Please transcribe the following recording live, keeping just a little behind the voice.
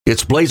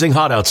It's blazing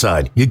hot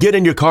outside. You get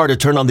in your car to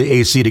turn on the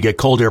AC to get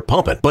cold air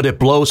pumping, but it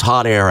blows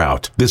hot air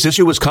out. This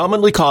issue is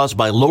commonly caused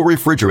by low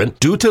refrigerant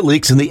due to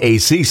leaks in the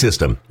AC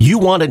system. You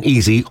want an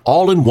easy,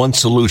 all-in-one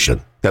solution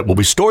that will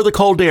restore the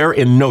cold air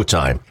in no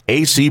time.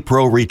 AC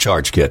Pro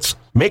Recharge Kits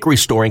make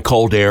restoring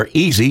cold air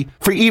easy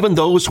for even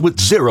those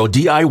with zero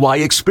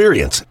DIY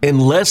experience in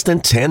less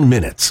than 10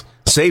 minutes.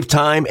 Save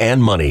time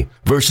and money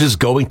versus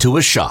going to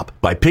a shop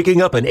by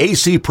picking up an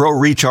AC Pro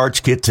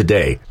Recharge Kit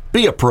today.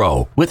 Be a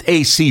pro with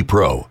AC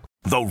Pro.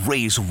 The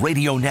Rays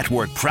Radio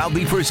Network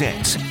proudly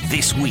presents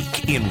This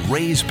Week in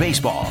Rays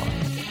Baseball.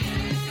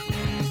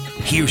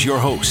 Here's your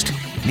host,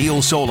 Neil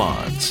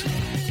Solondz.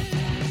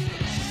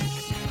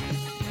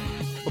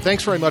 Well,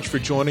 thanks very much for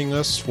joining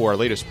us for our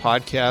latest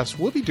podcast.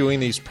 We'll be doing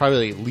these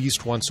probably at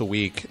least once a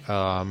week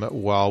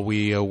while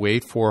we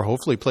wait for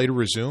hopefully play to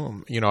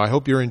resume. I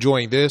hope you're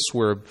enjoying this.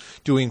 We're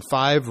doing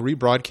 5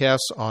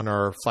 rebroadcasts on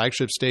our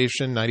flagship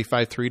station,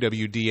 95.3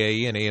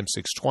 WDAE and AM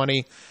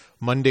 620.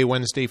 Monday,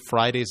 Wednesday,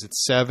 Fridays at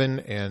 7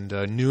 and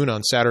noon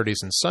on Saturdays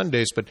and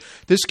Sundays. But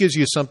this gives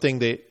you something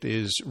that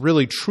is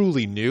really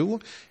truly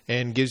new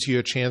and gives you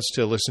a chance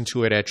to listen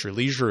to it at your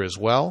leisure as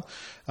well.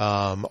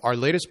 Our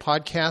latest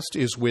podcast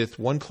is with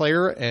one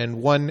player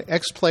and one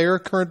ex-player,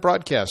 current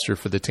broadcaster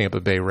for the Tampa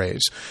Bay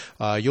Rays.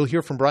 You'll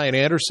hear from Brian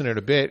Anderson in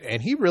a bit,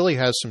 and he really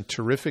has some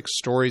terrific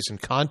stories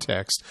and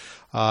context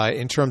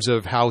in terms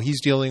of how he's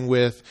dealing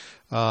with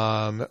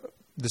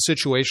the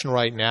situation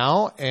right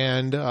now,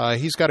 and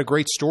he's got a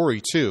great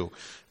story too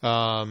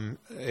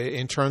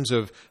in terms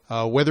of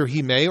whether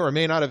he may or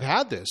may not have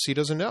had this. He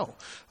doesn't know.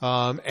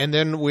 And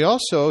then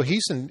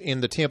he's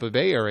in the Tampa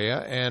Bay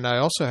area, and I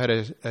also had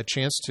a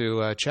chance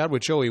to chat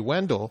with Joey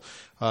Wendle.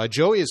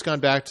 Joey has gone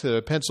back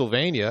to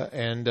Pennsylvania,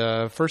 and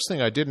first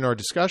thing I did in our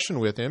discussion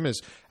with him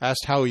is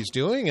asked how he's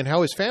doing and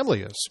how his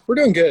family is. We're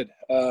doing good.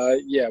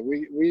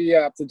 We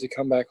opted to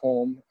come back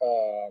home,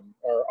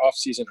 our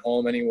off-season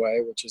home anyway,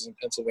 which is in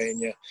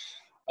Pennsylvania.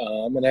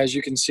 And as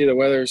you can see, the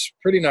weather's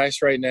pretty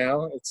nice right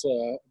now. It's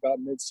about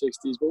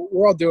mid-60s, but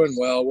we're all doing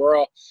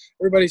well.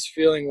 Everybody's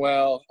feeling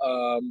well.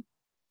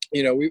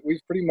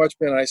 We've pretty much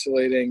been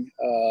isolating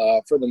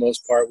for the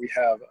most part. We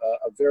have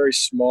a very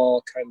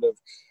small kind of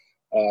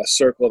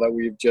circle that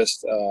we've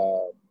just,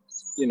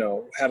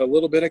 had a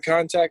little bit of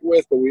contact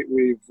with, but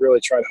we've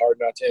really tried hard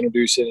not to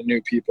introduce it to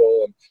new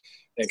people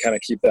and kind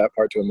of keep that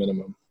part to a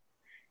minimum.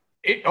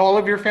 All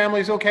of your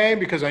family's okay?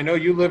 Because I know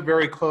you live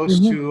very close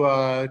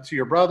to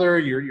your brother.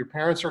 Your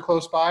parents are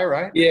close by,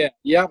 right? Yeah.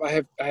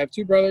 I have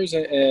 2 brothers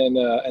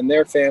and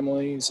their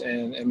families,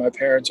 and my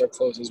parents are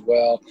close as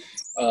well.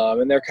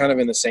 And they're kind of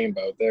in the same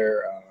boat.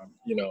 They're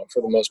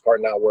for the most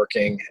part not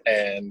working,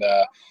 and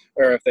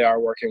or if they are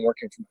working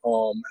from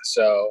home.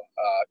 So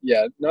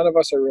none of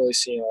us are really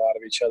seeing a lot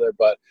of each other,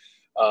 but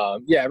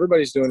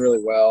everybody's doing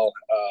really well.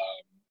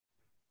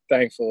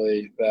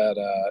 Thankfully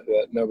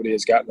that nobody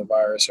has gotten the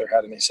virus or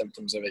had any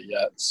symptoms of it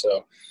yet.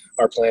 So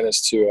our plan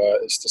is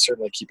to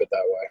certainly keep it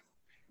that way.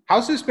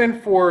 How's this been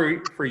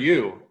for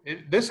you?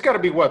 This got to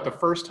be the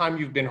first time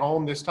you've been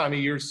home this time of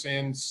year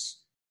since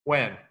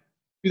when?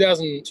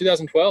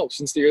 2012,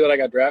 since the year that I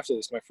got drafted.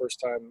 It's my first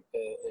time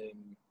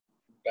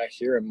back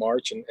here in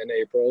March and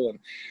April, and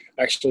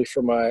actually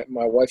for my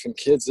wife and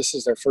kids, this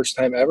is their first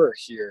time ever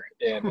here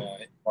in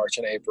March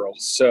and April.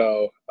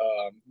 So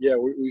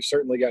we've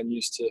certainly gotten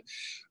used to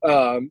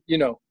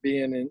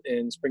being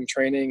in spring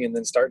training and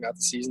then starting out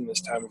the season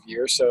this time of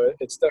year. So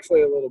it's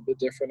definitely a little bit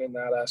different in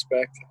that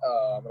aspect,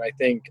 and I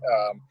think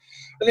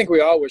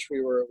we all wish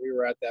we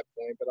were at that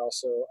point, but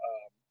also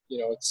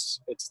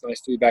it's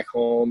nice to be back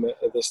home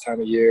at this time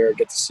of year,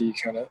 get to see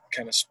kind of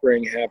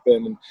spring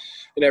happen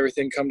and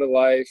everything come to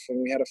life.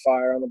 And we had a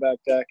fire on the back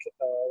deck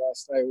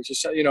last night, which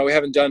is, we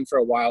haven't done for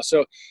a while.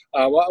 So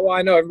while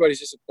I know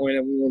everybody's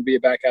disappointed, we want to be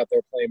back out there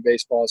playing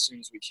baseball as soon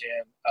as we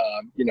can.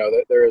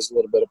 There is a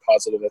little bit of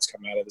positive that's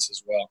come out of this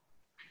as well.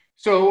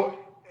 So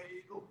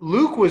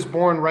Luke was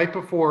born right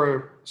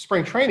before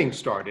spring training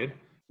started.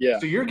 Yeah.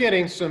 So you're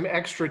getting some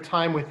extra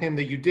time with him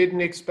that you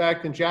didn't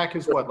expect. And Jack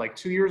is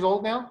 2 years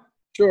old now?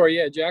 Sure.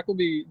 Yeah. Jack will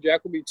be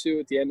 2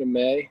 at the end of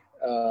May,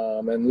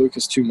 and Luke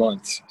is 2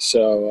 months.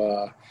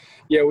 So,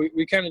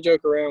 we kind of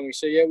joke around. We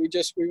say,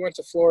 we went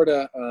to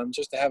Florida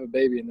just to have a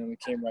baby, and then we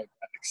came right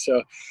back.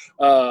 So,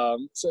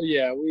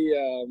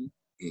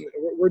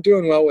 we're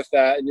doing well with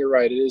that. And you're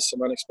right, it is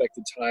some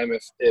unexpected time.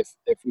 If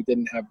we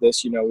didn't have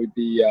this, we'd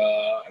be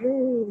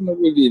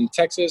in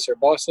Texas or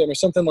Boston or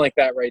something like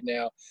that right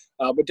now.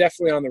 But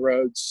definitely on the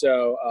road.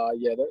 So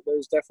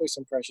there's definitely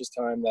some precious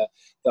time that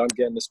I'm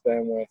getting to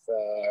spend with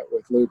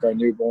Luke, our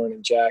newborn,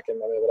 and Jack,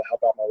 and I'm able to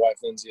help out my wife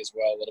Lindsay as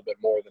well a little bit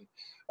more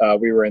than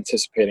we were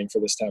anticipating for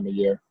this time of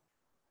year.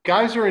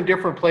 Guys are in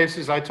different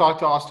places. I talked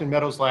to Austin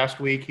Meadows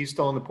last week. He's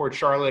still in the Port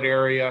Charlotte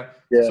area.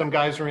 Yeah. Some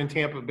guys are in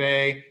Tampa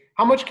Bay.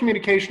 How much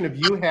communication have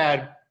you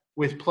had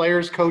with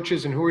players,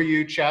 coaches, and who are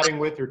you chatting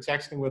with or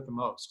texting with the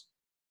most?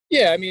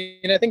 Yeah, I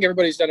mean, I think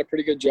everybody's done a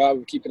pretty good job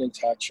of keeping in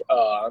touch.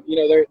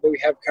 We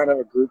have kind of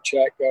a group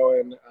chat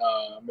going,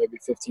 maybe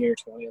 15 or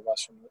 20 of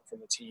us from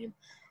the team.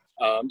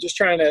 just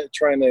trying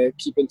to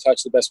keep in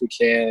touch the best we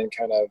can and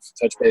kind of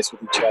touch base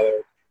with each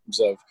other in terms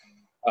of,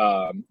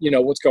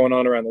 what's going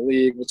on around the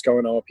league, what's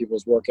going on with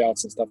people's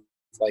workouts and stuff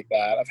like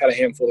that. I've had a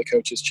handful of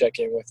coaches check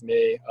in with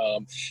me.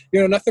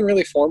 Nothing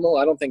really formal.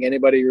 I don't think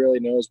anybody really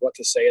knows what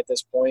to say at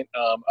this point,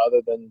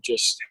 other than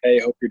just, hey,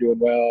 hope you're doing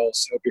well,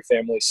 hope your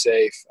family's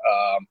safe.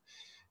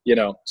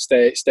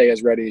 Stay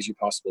as ready as you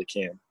possibly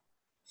can.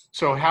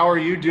 So how are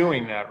you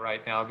doing that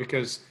right now?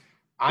 Because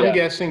I'm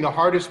guessing the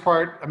hardest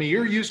part, I mean,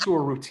 you're used to a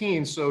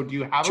routine, so do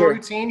you have a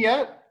routine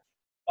yet?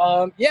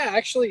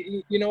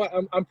 Actually, you know what?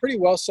 I'm pretty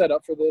well set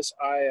up for this.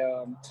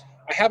 I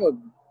have a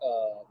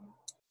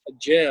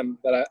gym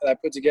that I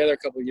put together a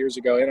couple of years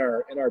ago in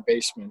our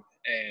basement,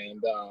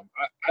 and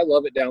I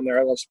love it down there.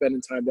 I love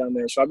spending time down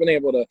there. So I've been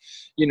able to,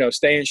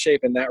 stay in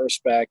shape in that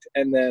respect.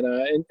 And then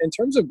in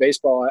terms of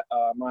baseball,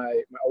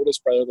 my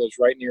oldest brother lives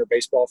right near a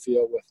baseball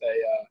field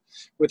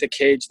with a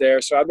cage there.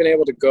 So I've been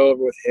able to go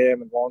over with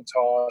him and long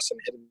toss and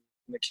hit him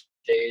in the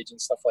cage and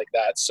stuff like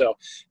that. So,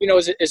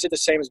 is it the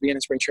same as being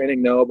in spring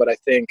training? No, but I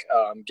think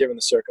given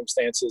the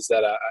circumstances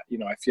that I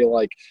feel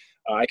like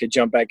I could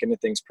jump back into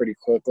things pretty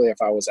quickly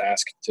if I was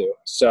asked to.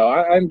 So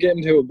I'm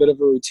getting to a bit of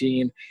a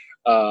routine,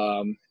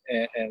 and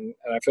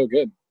I feel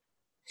good.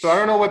 So I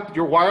don't know what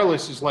your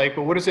wireless is like,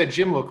 but what does that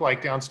gym look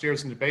like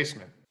downstairs in the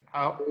basement?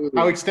 How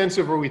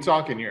extensive are we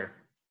talking here?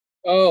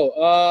 You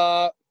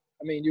want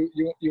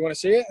to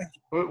see it?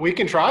 We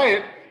can try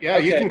it. Yeah,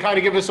 okay. You can kind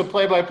of give us a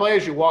play-by-play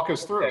as you walk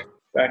us through. Okay.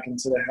 Back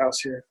into the house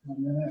here for a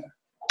minute.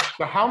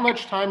 So how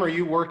much time are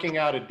you working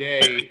out a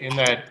day in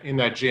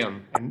that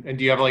gym? And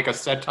do you have like a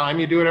set time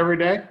you do it every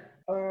day?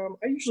 I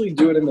usually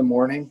do it in the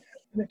morning,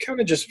 and it kind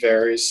of just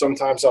varies.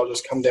 Sometimes I'll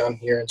just come down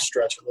here and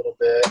stretch a little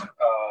bit, and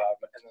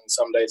then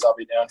some days I'll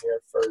be down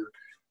here for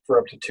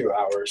up to 2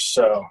 hours.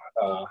 So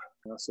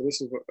so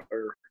this is what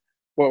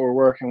we're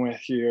working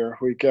with here.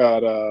 We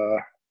got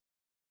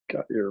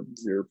your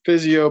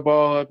physio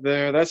ball up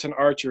there. That's an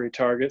archery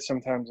target.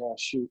 Sometimes I'll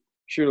shoot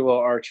a little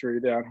archery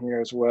down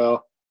here as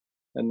well.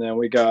 And then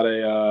we got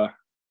a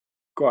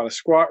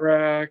squat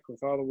rack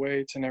with all the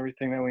weights and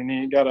everything that we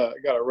need. Got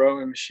a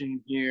rowing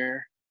machine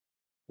here.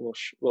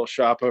 Little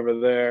shop over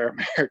there.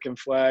 American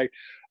flag.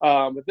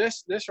 But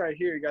this right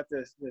here, you got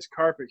this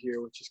carpet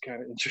here, which is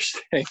kind of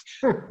interesting.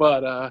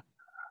 But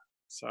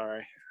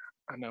sorry,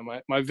 I know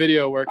my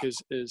video work is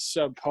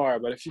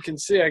subpar. But if you can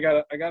see, I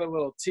got a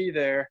little tee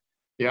there.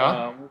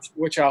 Yeah.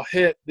 Which I'll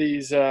hit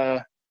these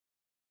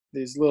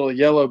little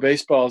yellow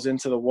baseballs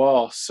into the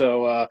wall,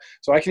 so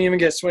I can even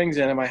get swings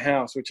in at my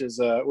house, which is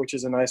a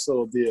nice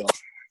little deal.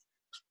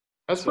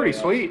 That's pretty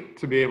sweet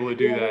to be able to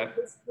do that.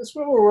 That's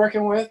what we're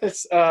working with.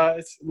 It's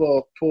a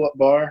little pull-up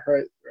bar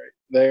right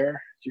there,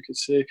 as you can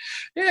see.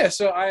 Yeah,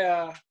 so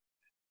I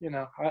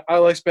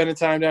like spending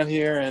time down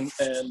here and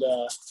getting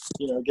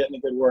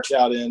a good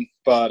workout in,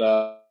 but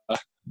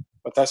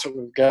that's what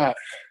we've got.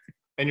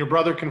 And your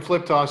brother can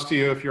flip toss to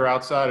you if you're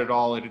outside at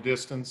all at a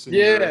distance.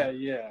 Yeah.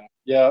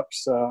 Yep.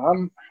 So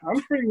I'm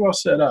pretty well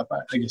set up,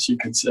 I guess you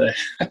could say.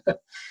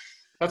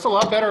 That's a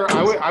lot better.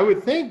 I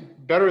would think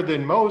better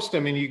than most. I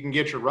mean, you can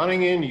get your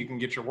running in, you can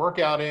get your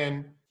workout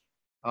in.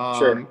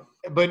 Sure.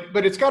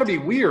 But it's got to be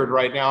weird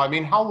right now. I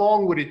mean, how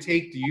long would it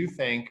take, do you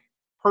think,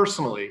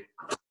 personally,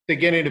 to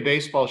get into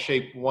baseball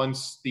shape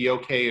once the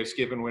okay is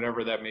given,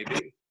 whatever that may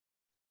be?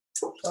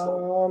 I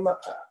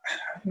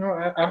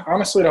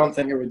honestly don't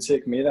think it would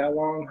take me that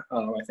long.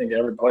 I think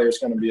every player is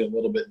going to be a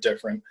little bit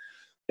different,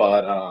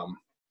 but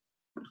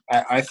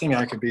I think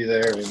I could be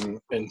there in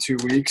 2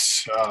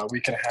 weeks,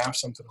 week and a half,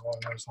 something along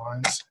those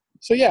lines.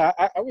 So yeah,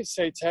 I would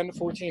say 10 to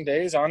 14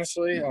 days.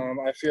 Honestly,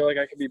 I feel like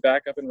I could be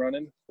back up and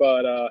running,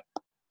 but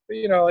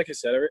like I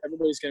said,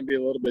 everybody's going to be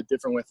a little bit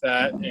different with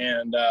that,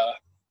 and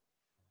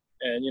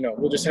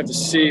we'll just have to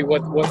see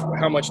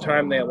how much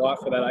time they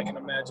allot for that. I can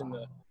imagine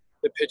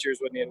the pitchers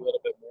would need a little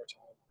bit more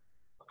time.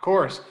 Of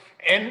course.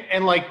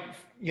 And like,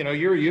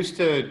 you're used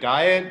to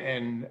diet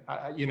and,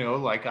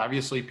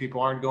 obviously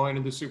people aren't going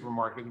to the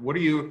supermarket. What are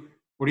you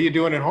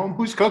doing at home?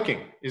 Who's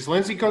cooking? Is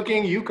Lindsay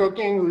cooking? You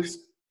cooking? Who's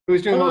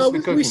doing most of the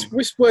cooking?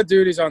 We split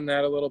duties on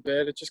that a little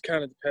bit. It just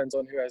kind of depends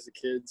on who has the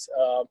kids.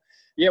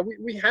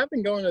 We have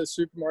been going to the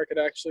supermarket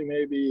actually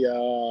maybe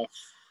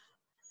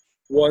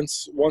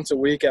once a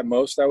week at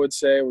most, I would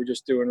say. We're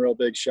just doing real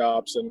big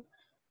shops and,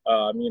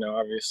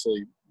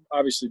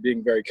 obviously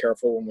being very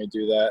careful when we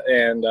do that.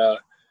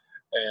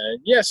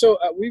 So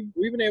we've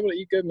been able to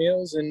eat good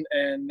meals and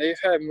they've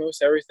had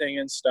most everything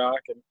in stock.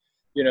 And,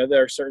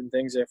 there are certain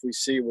things that if we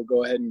see, we'll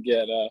go ahead and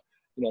get,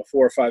 4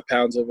 or 5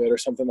 pounds of it or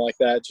something like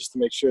that, just to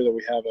make sure that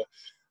we have I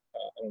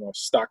don't know if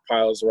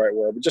stockpile is the right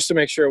word, but just to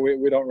make sure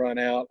we don't run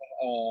out.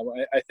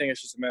 I think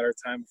it's just a matter of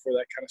time before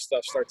that kind of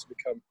stuff starts to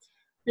become,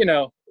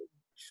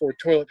 before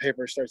toilet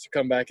paper starts to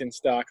come back in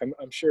stock.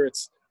 I'm sure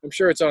it's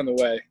on the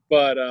way,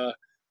 but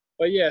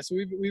yeah, so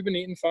we've been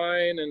eating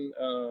fine and,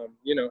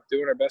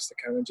 doing our best to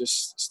kind of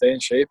just stay in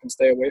shape and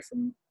stay away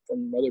from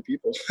other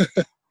people.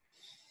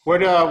 What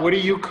do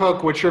you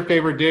cook? What's your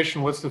favorite dish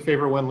and what's the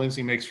favorite one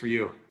Lindsay makes for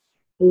you?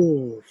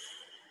 Ooh.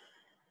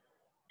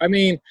 I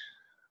mean,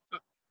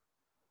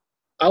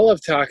 I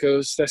love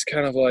tacos. That's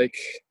kind of like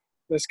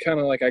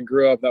I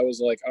grew up. That was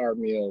like our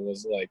meal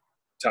was like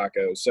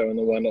tacos. So in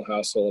the Wendell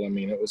household, I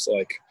mean, it was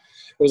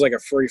like a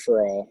free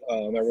for all.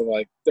 There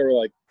were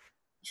like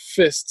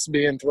fists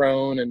being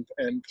thrown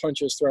and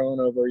punches thrown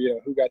over,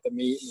 who got the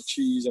meat and the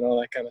cheese and all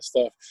that kind of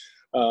stuff.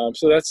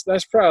 So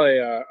that's probably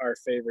our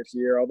favorite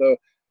here. Although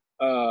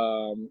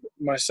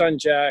my son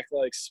Jack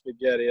likes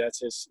spaghetti.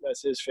 That's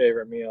his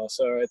favorite meal.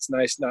 So it's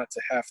nice not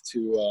to have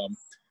to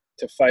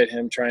fight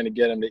him trying to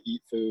get him to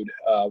eat food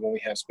when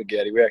we have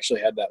spaghetti. We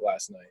actually had that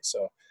last night.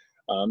 So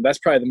that's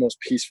probably the most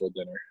peaceful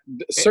dinner.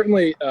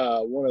 Certainly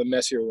one of the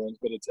messier ones,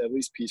 but it's at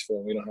least peaceful,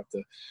 and we don't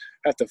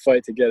have to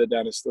fight to get it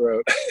down his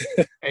throat.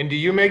 And do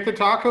you make the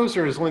tacos,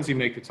 or does Lindsay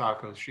make the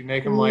tacos? She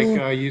make them like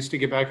you used to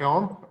get back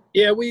home?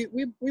 Yeah, we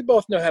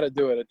both know how to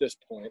do it at this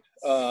point.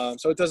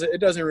 So it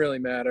doesn't really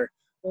matter.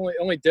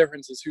 Only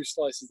difference is who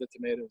slices the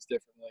tomatoes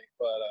differently.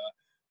 But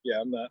yeah,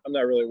 I'm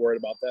not really worried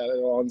about that. It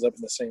all ends up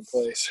in the same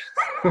place.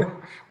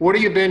 What are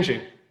you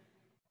binging?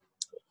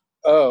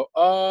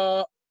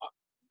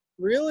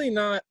 Really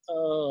not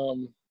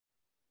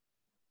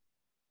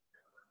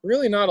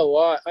a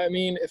lot. I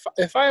mean,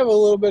 if I have a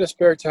little bit of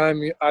spare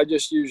time, I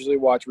just usually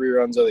watch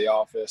reruns of The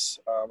Office.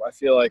 I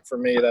feel like for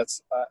me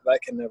that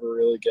can never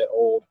really get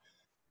old.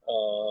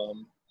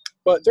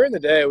 But during the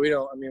day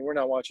we're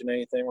not watching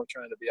anything. We're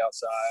trying to be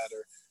outside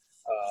or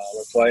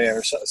we're playing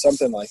or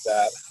something like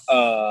that.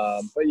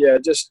 But yeah,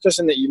 just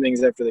in the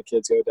evenings after the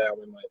kids go down,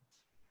 we might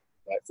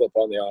flip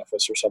on The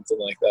Office or something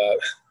like that.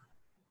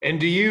 And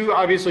do you,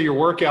 obviously your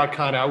workout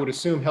kind of, I would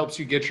assume, helps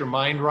you get your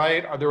mind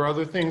right. Are there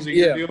other things that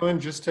you're doing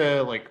just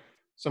to, like,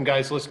 some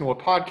guys listen to a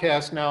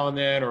podcast now and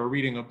then, or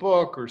reading a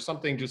book or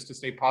something just to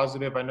stay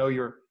positive? I know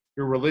you're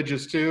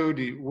religious too.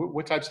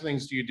 What types of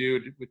things do you do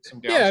with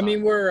some downtime?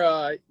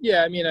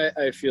 Yeah, I mean,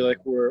 I feel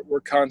like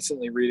we're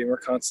constantly reading. We're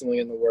constantly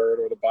in the Word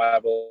or the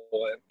Bible.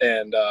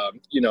 And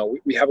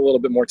we have a little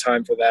bit more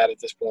time for that at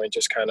this point,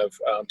 just kind of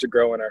to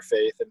grow in our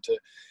faith and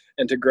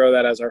to grow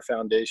that as our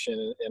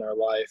foundation in our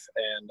life.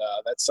 And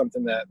that's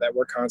something that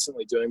we're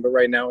constantly doing. But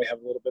right now we have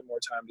a little bit more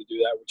time to do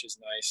that, which is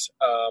nice.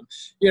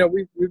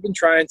 We've been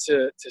trying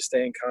to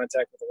stay in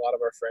contact with a lot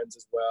of our friends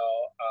as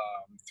well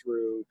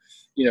through,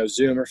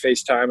 Zoom or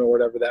FaceTime or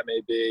whatever that may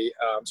be.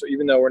 So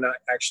even though we're not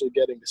actually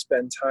getting to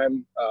spend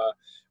time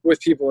with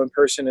people in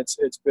person, it's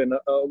been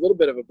a little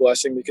bit of a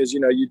blessing because,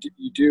 you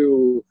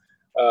do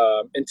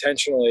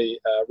intentionally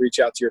reach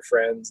out to your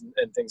friends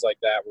and things like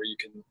that, where you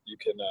can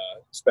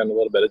spend a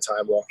little bit of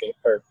time walking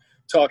or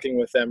talking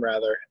with them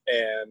rather.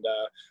 And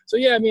so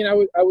yeah, I mean,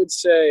 I would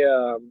say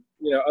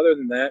other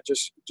than that,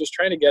 just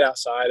trying to get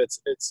outside.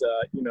 It's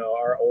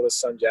our oldest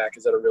son Jack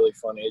is at a really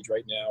fun age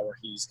right now where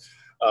he's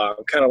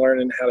kind of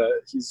learning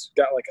he's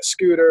got like a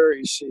scooter.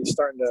 He's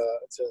starting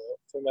to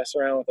mess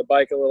around with a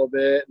bike a little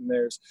bit, and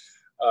there's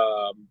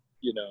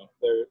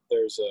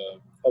there's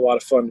a lot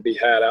of fun to be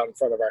had out in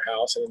front of our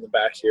house and in the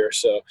back here.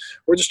 So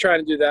we're just trying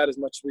to do that as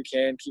much as we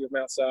can, keep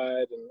them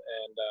outside and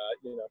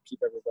keep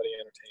everybody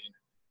entertained.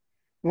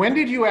 When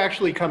did you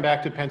actually come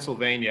back to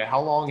Pennsylvania?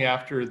 How long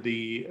after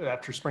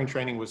spring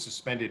training was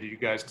suspended did you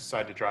guys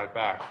decide to drive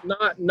back?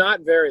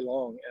 Not very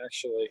long,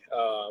 actually.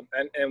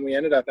 And we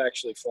ended up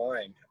actually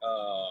flying,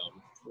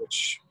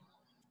 which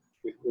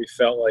we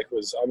felt like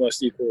was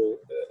almost equal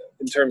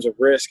in terms of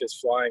risk as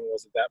flying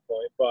was at that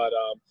point. But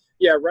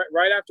yeah,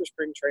 right after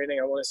spring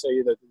training, I want to say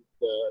either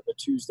the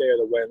Tuesday or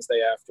the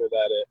Wednesday after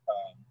that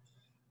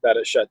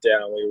it shut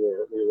down, we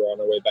were on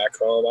our way back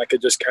home. I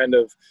could just kind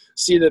of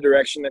see the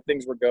direction that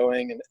things were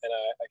going, and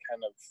I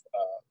kind of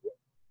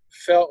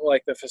felt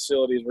like the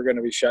facilities were going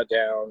to be shut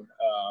down.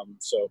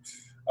 So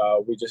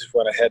we just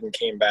went ahead and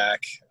came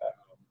back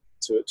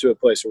to a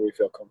place where we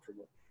feel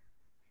comfortable.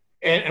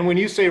 And when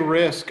you say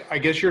risk, I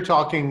guess you're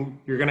talking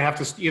you're going to have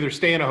to either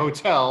stay in a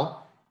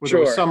hotel where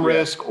there was some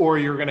risk, or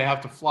you're going to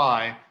have to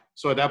fly.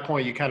 So at that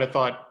point, you kind of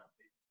thought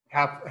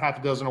half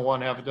a dozen of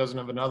one, half a dozen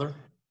of another?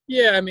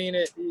 Yeah, I mean,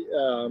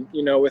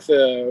 with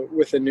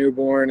a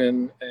newborn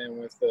and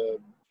with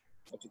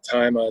at the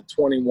time a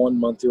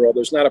 21-month-old,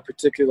 there's not a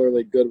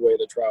particularly good way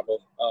to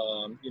travel.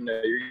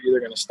 You're either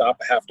going to stop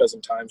a half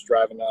dozen times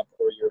driving up,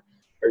 or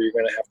you're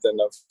going to have to end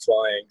up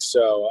flying.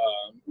 So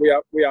we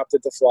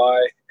opted to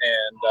fly,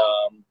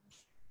 and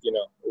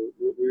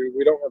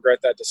we don't regret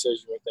that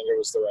decision. We think it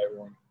was the right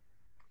one.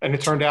 And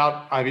it turned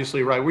out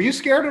obviously right. Were you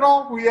scared at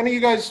all? Were any of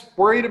you guys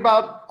worried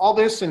about all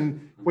this?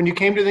 And when you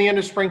came to the end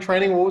of spring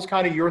training, what was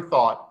kind of your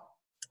thought?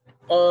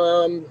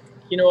 You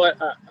know what?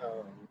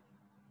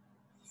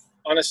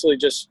 Honestly,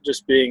 just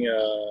being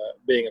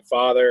a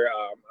father,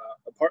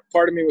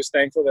 part of me was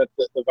thankful that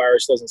the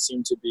virus doesn't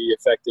seem to be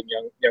affecting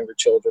younger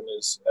children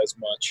as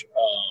much.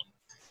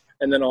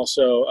 And then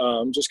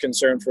also just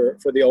concerned for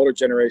the older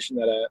generation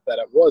that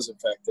it was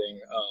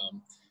affecting.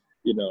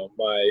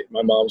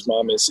 My mom's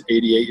mom is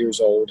 88 years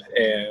old,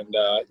 and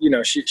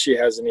she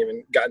hasn't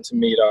even gotten to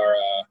meet our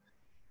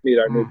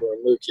newborn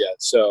Luke yet.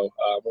 So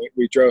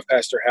we drove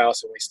past her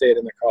house and we stayed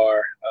in the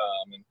car,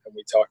 and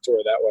we talked to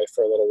her that way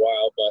for a little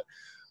while.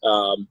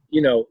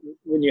 you know,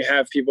 when you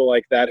have people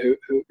like that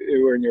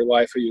who are in your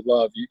life, who you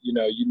love, you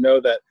know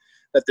that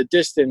the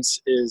distance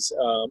is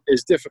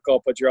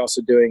difficult, but you're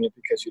also doing it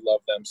because you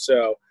love them.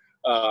 So,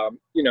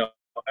 you know,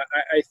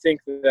 I think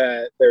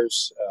that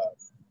there's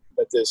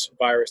that this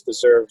virus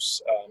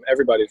deserves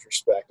everybody's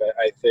respect.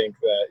 I think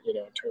that, you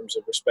know, in terms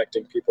of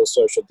respecting people's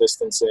social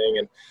distancing,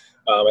 and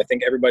I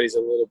think everybody's a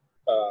little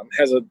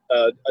has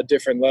a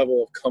different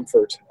level of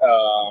comfort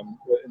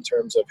in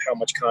terms of how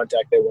much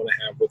contact they want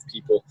to have with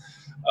people.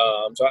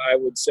 So I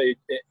would say,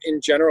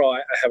 in general,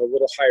 I have a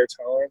little higher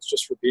tolerance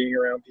just for being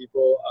around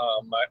people.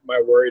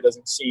 My worry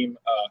doesn't seem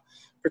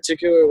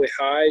particularly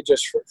high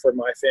just for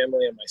my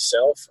family and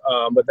myself.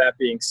 But that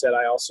being said,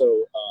 I also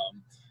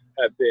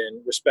have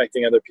been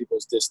respecting other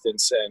people's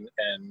distance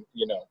and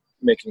you know,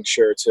 making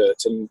sure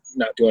to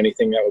not do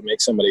anything that would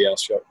make somebody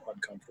else feel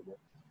uncomfortable.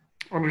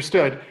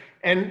 Understood.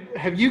 And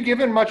have you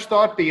given much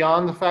thought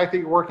beyond the fact that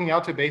you're working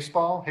out to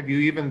baseball? Have you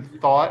even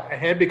thought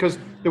ahead? Because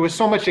there was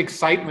so much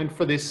excitement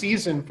for this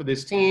season, for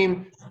this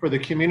team, for the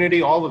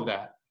community, all of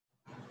that.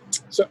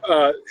 So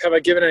have I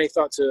given any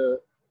thought to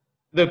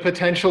the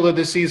potential of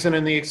the season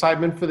and the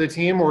excitement for the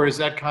team, or has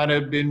that kind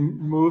of been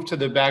moved to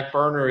the back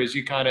burner as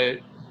you kind of,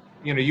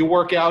 you know, you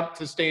work out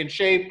to stay in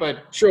shape,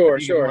 but sure.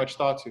 Give much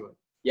thought to it?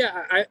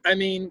 Yeah, I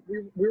mean,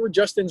 we were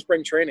just in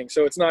spring training,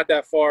 so it's not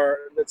that far.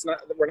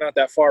 We're not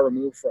that far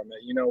removed from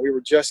it. You know, we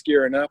were just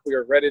gearing up. We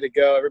were ready to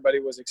go.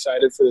 Everybody was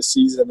excited for the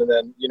season, and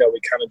then, you know,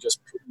 we kind of just,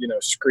 you know,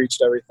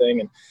 screeched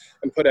everything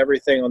and put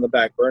everything on the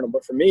back burner.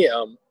 But for me,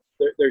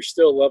 there's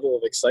still a level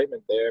of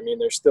excitement there. I mean,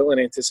 there's still an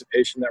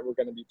anticipation that we're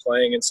going to be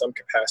playing in some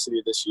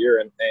capacity this year,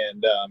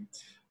 and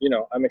you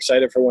know, I'm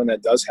excited for when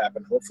that does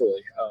happen.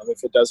 Hopefully,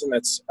 if it doesn't,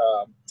 that's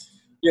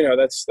you know,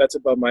 that's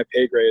above my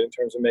pay grade in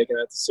terms of making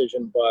that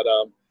decision. But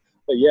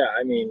yeah,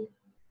 I mean,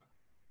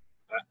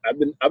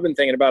 I've been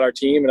thinking about our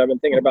team, and I've been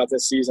thinking about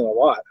this season a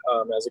lot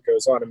as it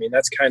goes on. I mean,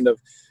 that's kind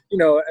of, you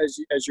know,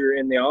 as you're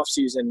in the off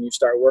season, you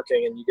start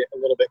working and you get a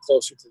little bit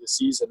closer to the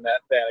season,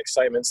 that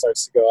excitement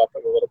starts to go up a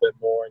little bit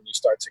more, and you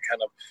start to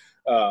kind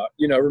of,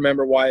 you know,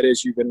 remember why it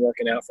is you've been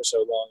working out for so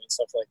long and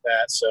stuff like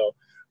that. So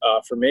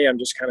for me, I'm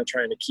just kind of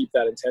trying to keep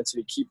that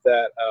intensity, keep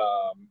that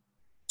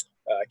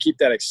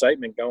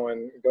excitement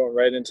going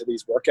right into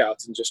these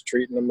workouts, and just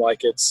treating them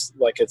like it's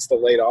the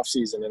late off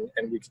season,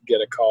 and we could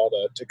get a call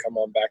to come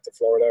on back to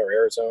Florida or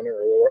Arizona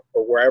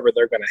or wherever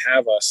they're going to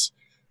have us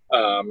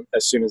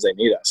as soon as they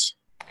need us.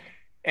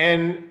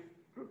 And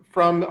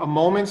from a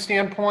moment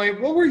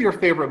standpoint, what were your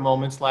favorite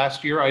moments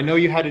last year? I know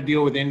you had to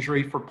deal with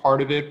injury for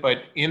part of it, but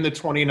in the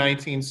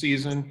 2019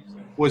 season,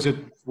 was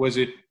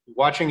it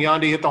watching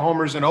Yandy hit the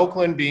homers in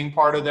Oakland, being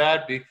part of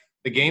that?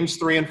 The games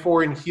 3 and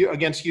 4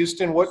 against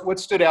Houston, what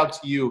stood out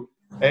to you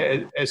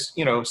as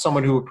you know,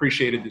 someone who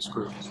appreciated this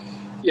group?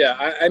 Yeah,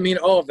 I mean,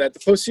 all of that. The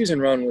postseason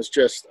run was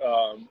just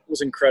was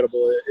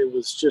incredible. It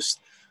was just,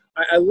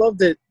 I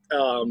loved it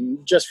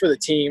just for the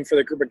team, for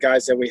the group of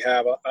guys that we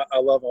have. I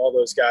love all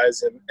those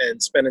guys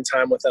and spending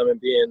time with them and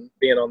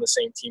being on the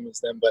same team as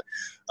them. But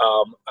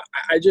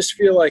I just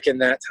feel like in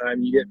that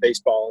time you get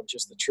baseball in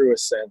just the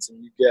truest sense,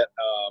 and you get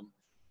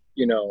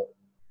you know,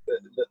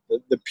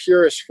 the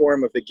purest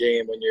form of the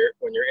game when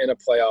you're in a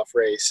playoff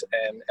race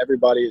and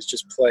everybody is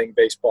just playing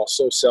baseball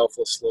so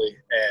selflessly,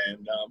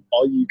 and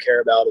all you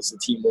care about is the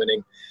team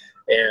winning.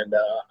 And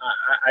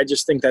I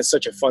just think that's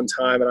such a fun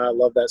time, and I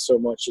love that so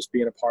much, just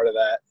being a part of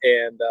that.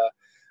 And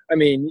I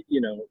mean,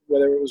 you know,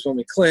 whether it was when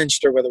we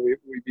clinched or whether we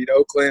beat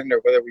Oakland,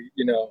 or whether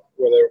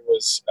it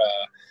was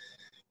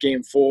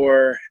Game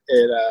 4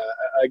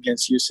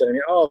 against Houston. I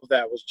mean, all of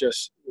that was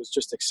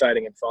just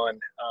exciting and fun.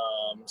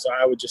 So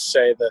I would just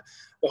say the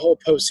whole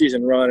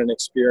postseason run and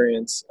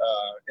experience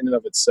in and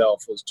of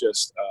itself was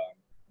just,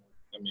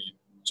 I mean,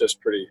 just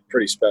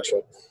pretty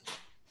special.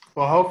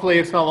 Well, hopefully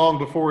it's not long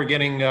before we're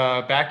getting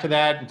back to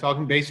that and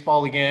talking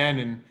baseball again.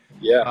 And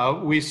yeah,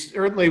 we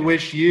certainly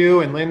wish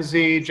you and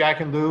Lindsay,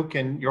 Jack and Luke,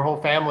 and your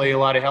whole family a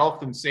lot of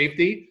health and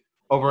safety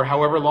over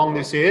however long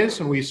this is.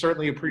 And we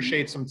certainly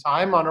appreciate some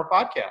time on our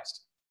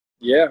podcast.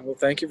 Yeah, well,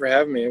 thank you for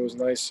having me. It was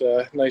nice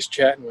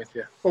chatting with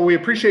you. Well, we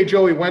appreciate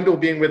Joey Wendle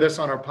being with us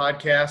on our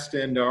podcast,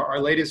 and our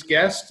latest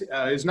guest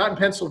is not in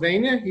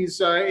Pennsylvania. He's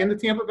in the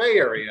Tampa Bay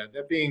area,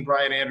 that being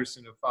Brian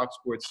Anderson of Fox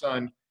Sports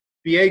Sun.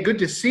 BA, good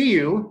to see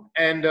you,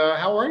 and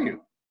how are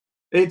you?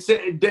 It's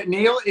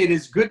Neil, it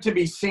is good to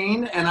be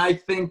seen, and I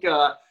think,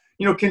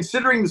 you know,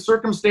 considering the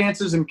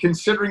circumstances and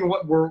considering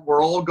what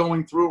we're all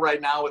going through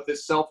right now with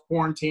this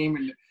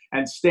self-quarantine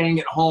and staying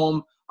at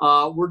home,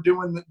 we're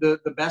doing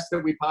the best that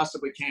we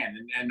possibly can.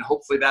 And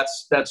hopefully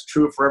that's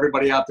true for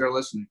everybody out there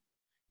listening.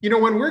 You know,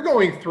 when we're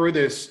going through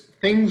this,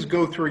 things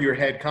go through your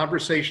head,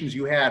 conversations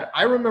you had.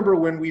 I remember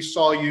when we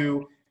saw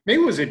you,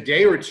 maybe it was a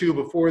day or two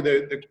before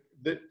the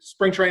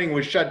spring training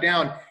was shut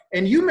down,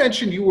 and you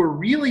mentioned you were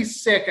really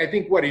sick, I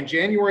think, in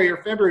January or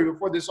February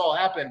before this all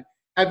happened.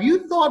 Have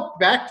you thought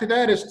back to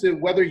that as to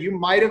whether you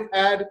might have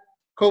had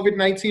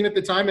COVID-19 at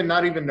the time and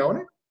not even known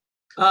it?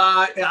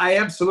 I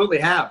absolutely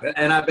have.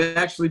 And I've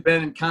actually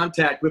been in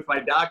contact with my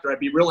doctor. I'd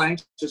be real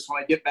anxious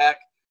when I get back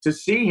to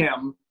see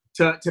him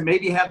to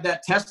maybe have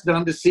that test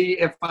done to see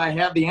if I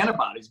have the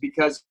antibodies,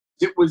 because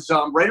it was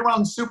right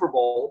around the Super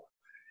Bowl,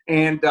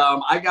 and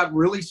I got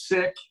really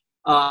sick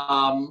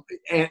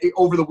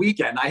over the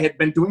weekend. I had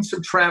been doing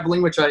some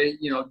traveling, which I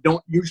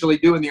don't usually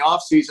do in the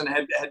off season.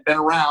 Had been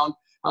around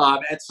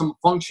at some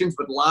functions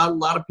with a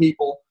lot of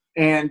people,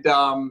 and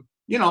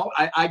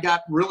I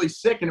got really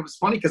sick. And it was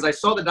funny because I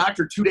saw the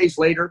doctor 2 days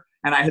later,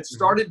 and I had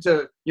started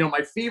to,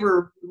 my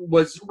fever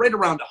was right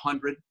around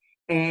 100.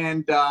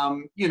 And,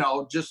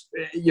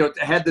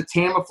 had the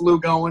Tamiflu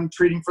going,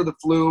 treating for the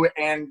flu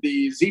and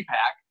the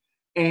Z-Pack,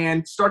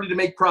 and started to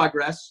make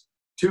progress.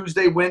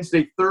 Tuesday,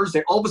 Wednesday,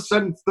 Thursday. All of a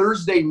sudden,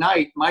 Thursday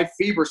night, my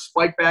fever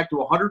spiked back to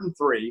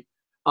 103.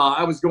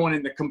 I was going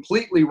in the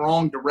completely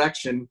wrong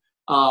direction,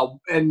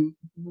 and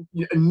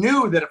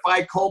knew that if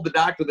I called the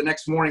doctor the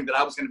next morning that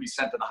I was going to be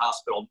sent to the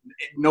hospital.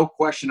 No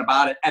question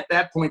about it. At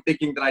that point,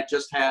 thinking that I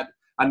just had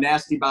a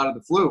nasty bout of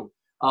the flu.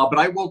 But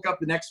I woke up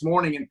the next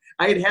morning, and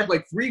I had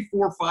like 3,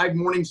 4, 5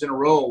 mornings in a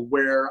row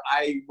where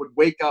I would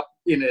wake up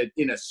in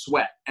a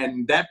sweat.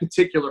 And that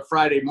particular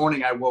Friday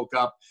morning, I woke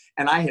up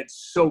and I had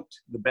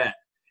soaked the bed,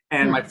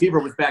 and my fever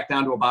was back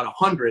down to about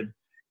 100,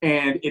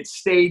 and it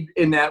stayed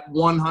in that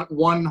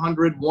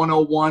 100,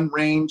 101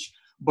 range.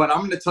 But I'm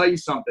going to tell you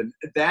something.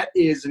 That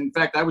is, in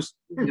fact, I was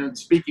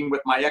speaking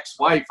with my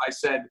ex-wife. I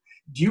said,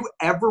 "Do you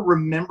ever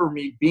remember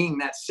me being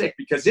that sick?"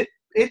 Because it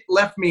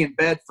left me in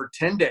bed for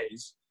 10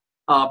 days.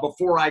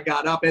 Before I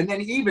got up. And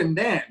then even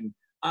then,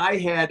 I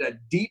had a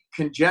deep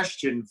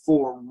congestion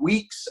for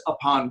weeks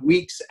upon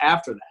weeks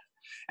after that.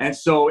 And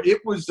so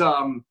it was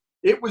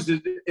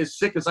as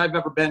sick as I've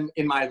ever been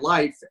in my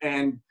life.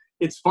 And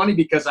it's funny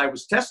because I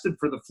was tested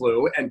for the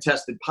flu and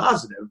tested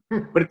positive,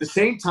 but at the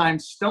same time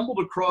stumbled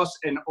across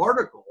an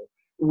article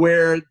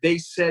where they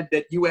said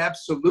that you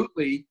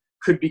absolutely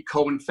could be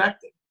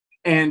co-infected.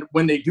 And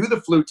when they do the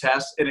flu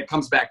test and it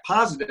comes back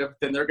positive,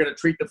 then they're going to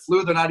treat the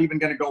flu. They're not even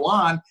going to go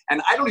on.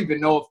 And I don't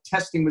even know if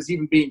testing was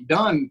even being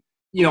done,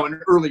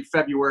 in early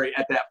February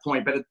at that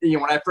point. But,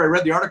 after I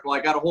read the article,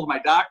 I got a hold of my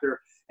doctor,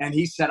 and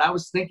he said, I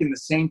was thinking the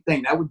same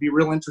thing. That would be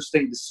real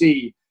interesting to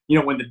see,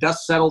 when the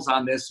dust settles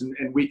on this, and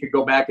we could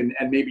go back and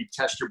maybe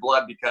test your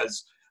blood,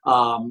 because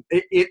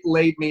it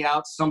laid me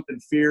out something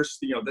fierce,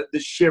 the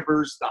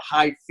shivers, the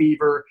high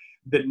fever,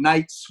 the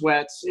night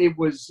sweats. It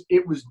was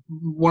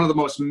one of the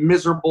most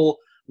miserable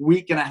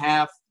week and a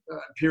half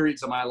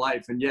periods of my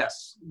life. And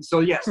yes,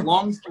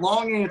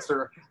 long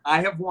answer.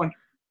 I have wondered.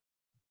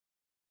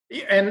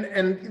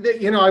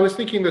 And I was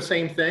thinking the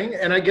same thing.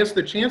 And I guess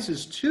the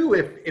chances too,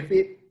 if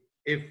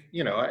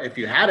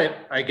you had it,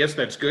 I guess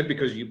that's good,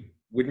 because you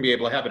wouldn't be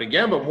able to have it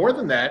again. But more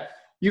than that,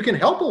 you can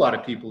help a lot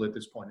of people at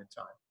this point in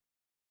time.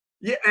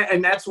 Yeah,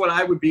 and that's what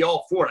I would be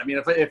all for. I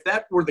mean, if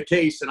that were the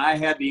case and I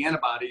had the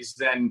antibodies,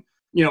 then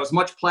as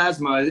much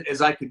plasma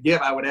as I could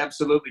give, I would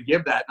absolutely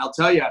give that. And I'll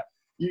tell you,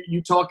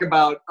 you talk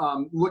about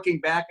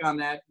looking back on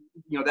that,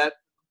 that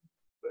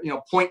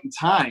point in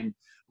time.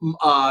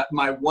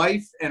 My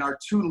wife and our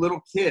 2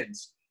 little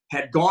kids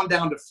had gone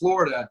down to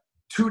Florida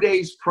 2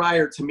 days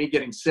prior to me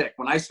getting sick.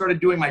 When I started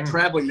doing my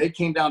traveling, they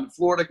came down to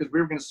Florida because we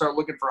were going to start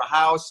looking for a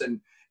house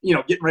and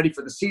getting ready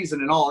for the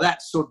season and all of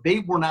that. So they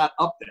were not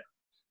up there.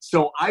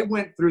 So I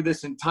went through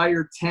this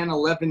entire 10,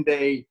 11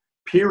 day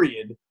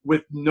period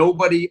with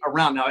nobody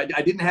around. Now,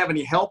 I didn't have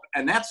any help,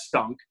 and that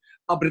stunk.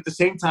 But at the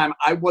same time,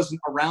 I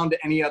wasn't around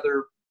any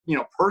other,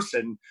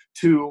 person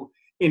to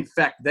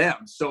infect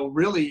them. So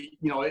really,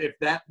 if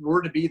that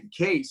were to be the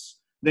case,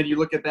 then you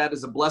look at that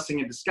as a blessing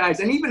in disguise.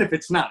 And even if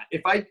it's not,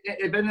 if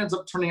it ends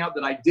up turning out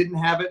that I didn't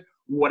have it,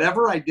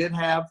 whatever I did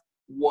have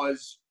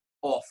was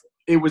awful.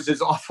 It was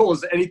as awful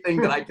as anything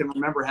that I can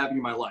remember having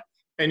in my life.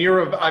 And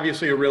you're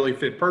obviously a really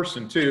fit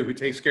person too, who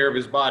takes care of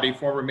his body,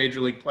 former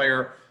major league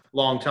player,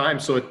 long time.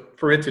 So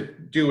for it to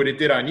do what it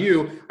did on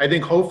you, I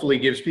think hopefully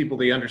gives people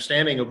the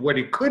understanding of what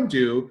it could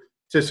do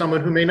to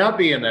someone who may not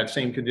be in that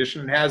same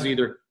condition and has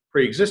either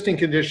pre-existing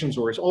conditions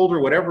or is older,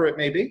 whatever it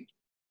may be.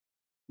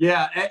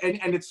 Yeah,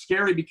 and it's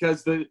scary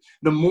because the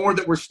more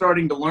that we're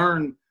starting to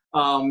learn,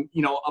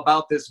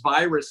 about this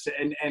virus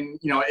and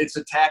it's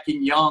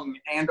attacking young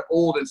and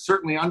old, and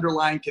certainly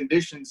underlying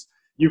conditions,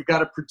 you've got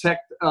to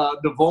protect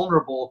the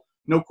vulnerable.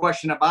 No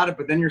question about it.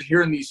 But then you're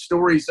hearing these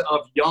stories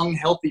of young,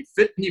 healthy,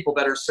 fit people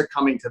that are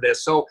succumbing to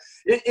this. So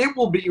it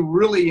will be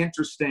really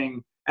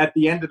interesting at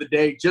the end of the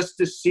day just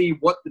to see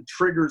what the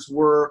triggers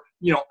were,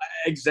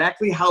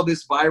 exactly how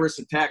this virus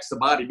attacks the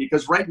body.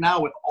 Because right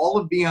now, with all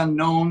of the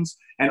unknowns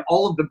and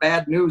all of the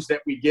bad news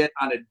that we get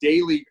on a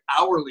daily,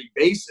 hourly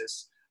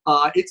basis,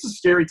 it's a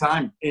scary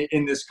time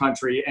in this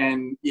country.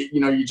 And,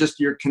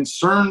 you're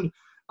concerned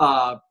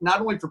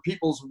not only for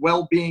people's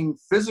well-being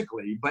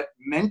physically, but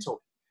mentally.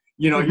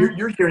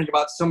 You're hearing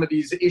about some of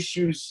these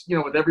issues,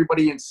 with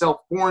everybody in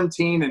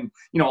self-quarantine and,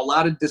 a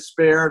lot of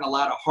despair and a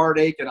lot of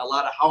heartache and a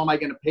lot of how am I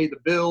going to pay the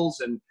bills?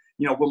 And,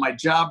 will my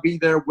job be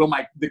there? Will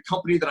the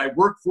company that I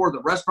work for,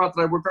 the restaurant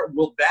that I work for,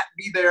 will that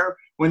be there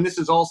when this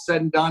is all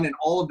said and done, and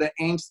all of the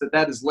angst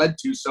that has led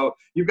to? So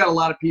you've got a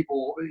lot of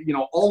people,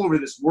 all over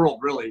this world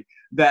really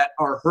that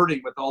are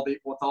hurting with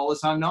all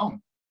this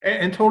unknown.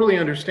 And totally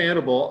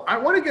understandable. I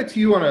want to get to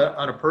you on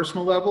a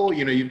personal level.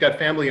 You know, you've got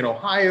family in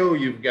Ohio.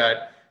 You've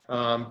got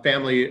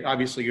family.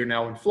 Obviously, you're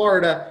now in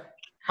Florida.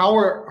 How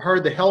are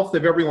the health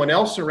of everyone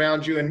else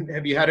around you? And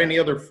have you had any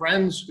other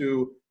friends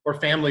or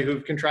family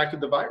who've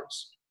contracted the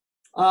virus?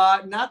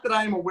 Not that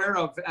I am aware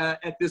of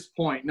at this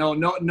point. No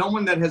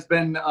one that has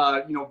been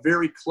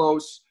very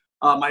close.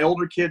 My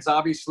older kids,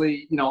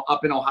 obviously,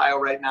 up in Ohio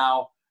right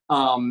now.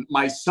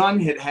 My son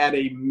had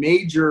a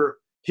major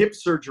hip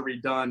surgery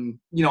done,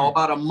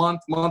 about a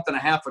month and a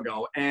half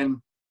ago. And,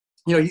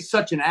 he's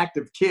such an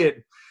active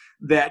kid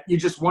that you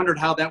just wondered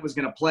how that was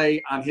going to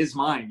play on his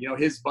mind.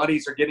 His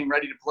buddies are getting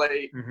ready to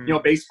play,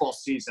 baseball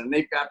season.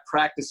 They've got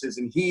practices,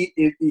 and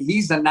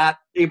he's not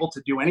able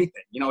to do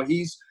anything.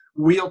 He's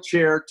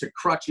wheelchair to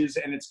crutches,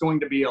 and it's going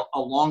to be a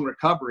long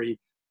recovery.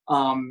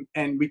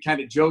 And we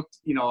kind of joked,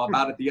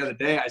 about it the other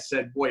day. I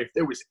said, boy, if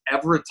there was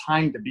ever a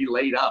time to be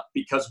laid up,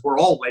 because we're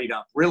all laid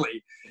up,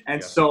 really.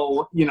 And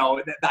so,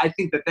 I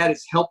think that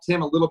has helped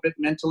him a little bit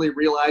mentally,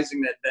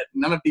 realizing that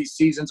none of these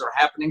seasons are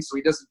happening, so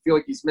he doesn't feel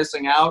like he's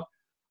missing out.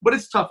 But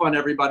it's tough on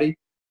everybody.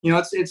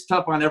 It's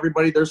tough on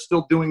everybody. They're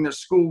still doing their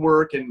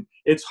schoolwork, and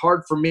it's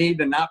hard for me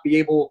to not be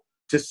able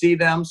to see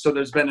them. So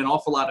there's been an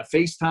awful lot of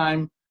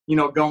FaceTime,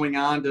 going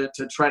on to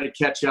try to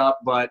catch up.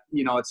 But,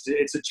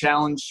 it's a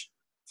challenge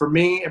for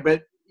me.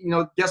 But,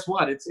 guess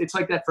what? It's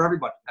like that for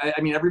everybody.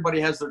 I mean, everybody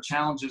has their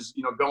challenges,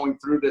 going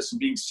through this and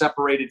being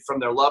separated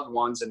from their loved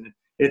ones. And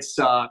it's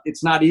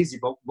not easy,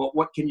 but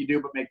what can you do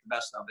but make the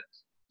best of it?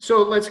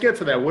 So let's get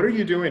to that. What are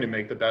you doing to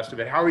make the best of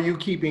it? How are you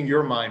keeping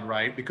your mind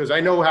right? Because I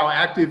know how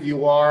active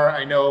you are.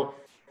 I know,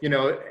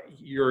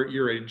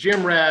 you're a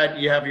gym rat.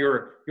 You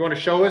want to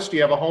show us? Do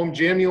you have a home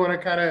gym you want to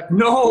kind of?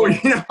 No,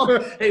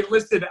 hey,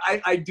 listen,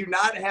 I do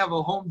not have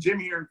a home gym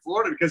here in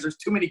Florida because there's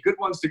too many good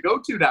ones to go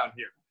to down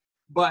here.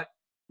 But,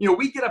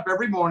 we get up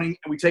every morning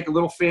and we take a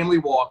little family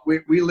walk.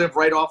 We live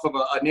right off of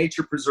a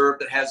nature preserve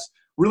that has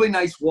really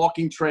nice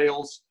walking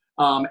trails.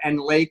 And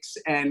lakes,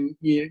 and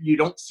you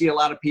don't see a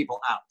lot of people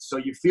out. So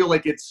you feel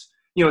like it's,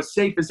 as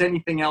safe as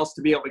anything else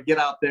to be able to get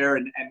out there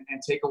and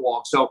take a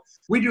walk. So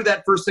we do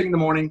that first thing in the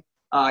morning,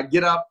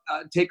 get up,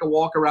 take a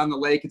walk around the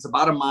lake. It's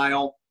about a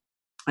mile,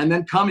 and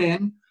then come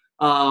in.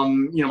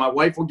 My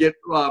wife will get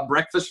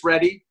breakfast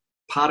ready,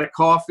 pot of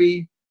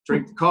coffee,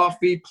 drink the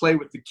coffee, play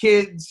with the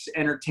kids,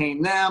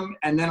 entertain them.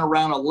 And then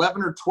around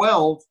 11 or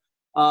 12,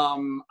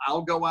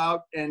 I'll go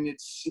out, and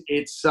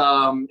it's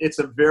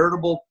a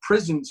veritable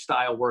prison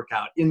style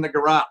workout in the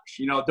garage.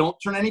 Don't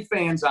turn any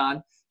fans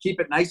on,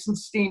 keep it nice and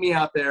steamy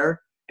out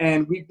there.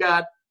 And we've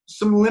got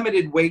some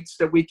limited weights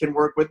that we can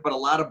work with, but a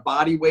lot of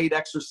body weight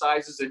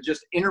exercises and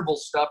just interval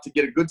stuff to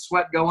get a good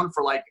sweat going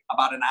for like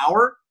about an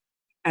hour.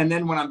 And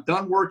then when I'm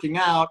done working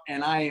out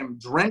and I am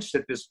drenched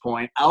at this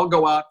point, I'll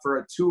go out for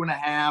a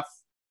 2.5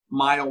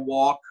 mile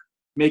walk,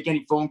 make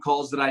any phone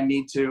calls that I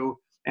need to.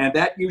 And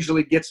that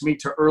usually gets me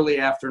to early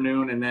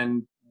afternoon. And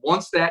then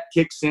once that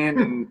kicks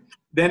in, and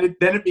then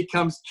it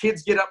becomes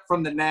kids get up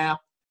from the nap,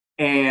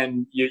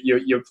 and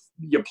you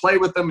play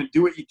with them and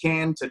do what you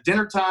can to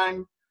dinner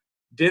time,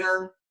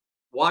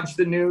 watch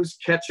the news,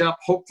 catch up,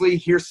 hopefully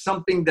hear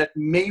something that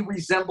may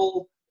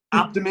resemble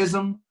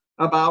optimism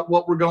about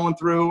what we're going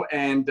through.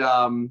 And,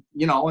 and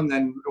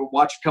then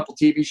watch a couple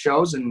TV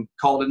shows and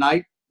call it a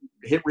night,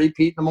 hit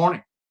repeat in the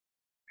morning.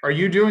 Are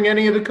you doing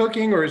any of the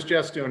cooking, or is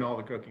Jess doing all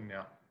the cooking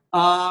now?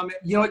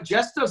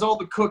 Jess does all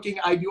the cooking.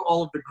 I do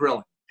all of the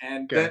grilling,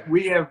 and that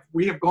we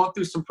have gone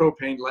through some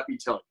propane, let me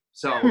tell you.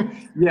 So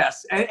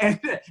yes, and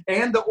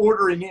the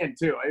ordering in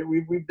too.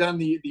 We've done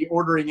the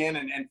ordering in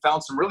and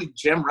found some really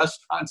gem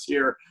restaurants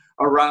here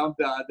around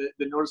the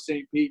North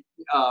St. Pete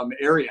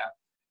area.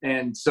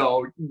 And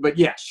so, but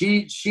yeah,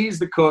 she's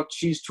the cook.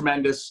 She's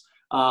tremendous.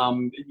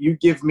 You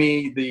give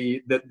me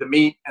the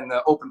meat and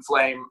the open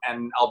flame,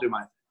 and I'll do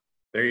mine.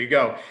 There you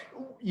go.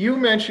 You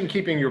mentioned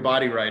keeping your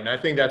body right, and I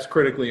think that's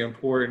critically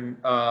important.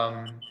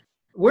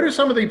 What are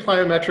some of the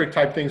plyometric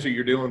type things that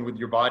you're doing with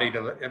your body?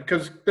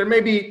 Because there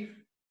may be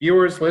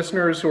viewers,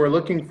 listeners who are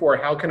looking for,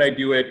 how can I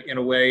do it in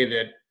a way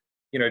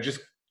that, just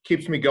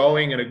keeps me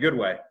going in a good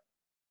way?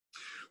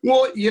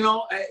 Well,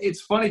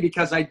 it's funny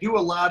because I do a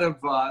lot of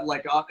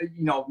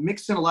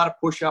mix in a lot of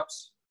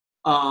push-ups,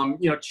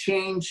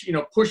 change,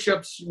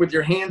 push-ups with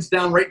your hands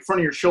down right in front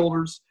of your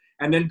shoulders,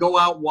 and then go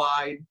out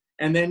wide.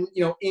 And then,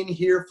 in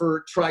here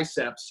for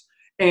triceps,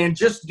 and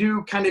just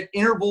do kind of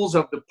intervals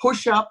of the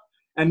push up,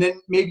 and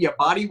then maybe a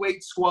body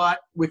weight squat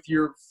with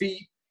your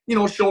feet,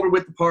 shoulder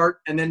width apart.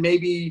 And then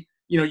maybe,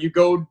 you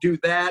go do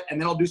that, and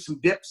then I'll do some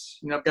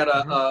dips. I've got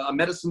a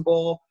medicine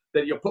ball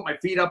that you'll put my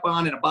feet up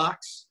on in a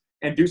box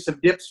and do some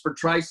dips for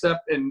tricep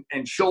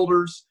and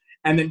shoulders,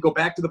 and then go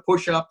back to the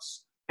push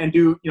ups and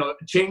do,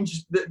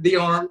 change the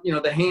arm,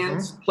 the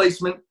hands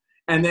placement.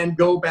 And then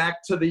go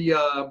back to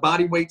the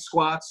body weight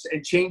squats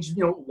and change,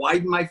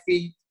 widen my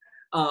feet.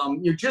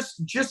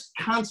 Just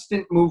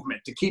constant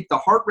movement to keep the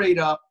heart rate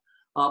up.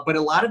 But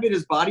a lot of it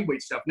is body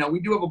weight stuff. Now we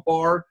do have a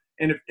bar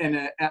and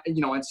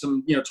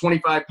some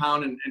 25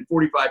 pound and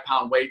 45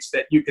 pound weights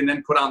that you can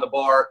then put on the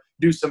bar,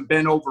 do some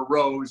bent over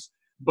rows.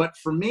 But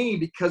for me,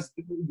 because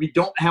we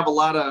don't have a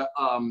lot of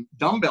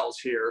dumbbells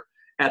here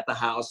at the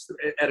house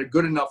at a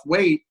good enough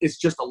weight, it's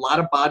just a lot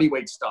of body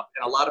weight stuff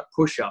and a lot of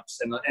push-ups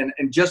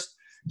and just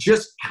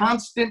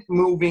constant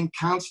moving,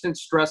 constant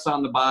stress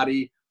on the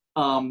body.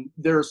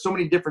 There are so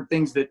many different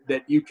things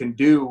that you can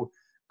do.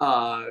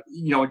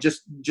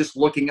 Just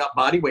looking up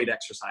body weight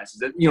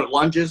exercises,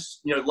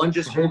 lunges,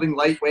 holding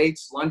light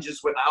weights,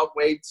 lunges without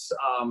weights.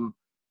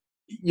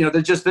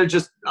 There's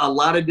just a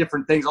lot of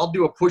different things. I'll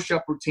do a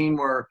push-up routine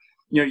where,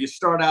 you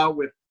start out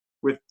with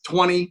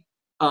 20,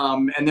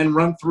 and then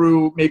run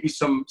through maybe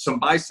some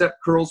bicep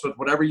curls with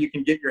whatever you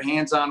can get your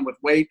hands on with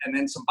weight, and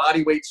then some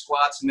body weight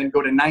squats, and then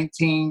go to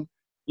 19,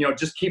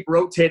 just keep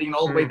rotating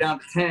all the way down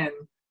to 10.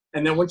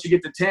 And then once you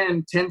get to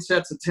 10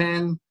 sets of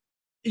 10,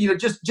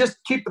 just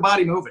keep the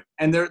body moving.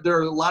 And there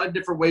are a lot of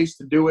different ways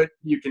to do it.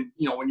 You can,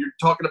 when you're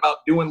talking about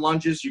doing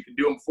lunges, you can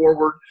do them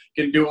forward,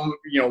 you can do them,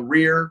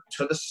 rear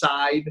to the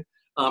side.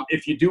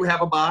 If you do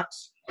have a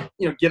box,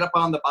 get up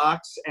on the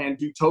box and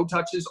do toe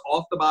touches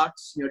off the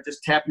box.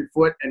 Just tap your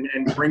foot and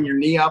bring your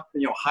knee up,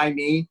 high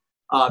knee.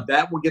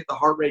 That will get the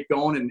heart rate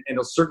going, and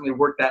it'll certainly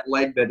work that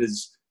leg that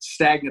is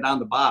stagnant on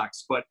the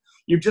box. But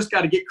you've just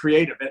got to get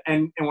creative.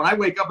 And when I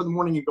wake up in the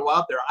morning and go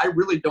out there, I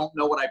really don't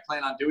know what I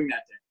plan on doing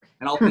that day.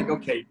 And I'll think,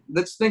 okay,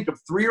 let's think of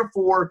 3 or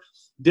 4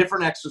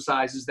 different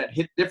exercises that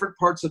hit different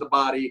parts of the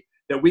body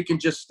that we can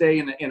just stay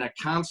in a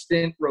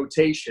constant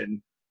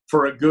rotation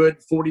for a good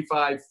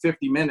 45,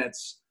 50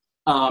 minutes.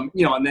 And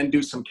then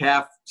do some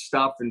calf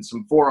stuff and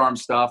some forearm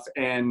stuff.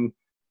 And,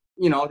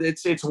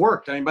 it's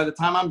worked. I mean, by the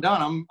time I'm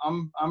done,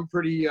 I'm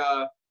pretty,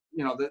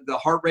 the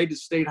heart rate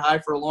has stayed high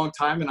for a long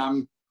time,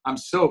 and I'm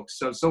soaked.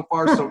 So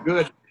far, so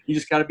good. You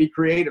just got to be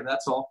creative.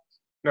 That's all.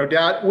 No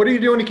doubt. What are you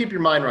doing to keep your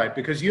mind right?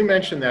 Because you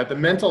mentioned that the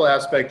mental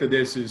aspect of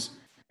this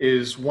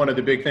is one of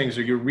the big things.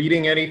 Are you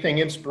reading anything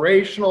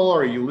inspirational,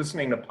 or are you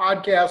listening to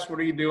podcasts? What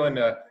are you doing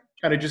to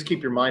kind of just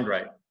keep your mind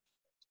right?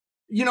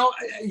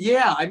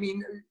 Yeah, I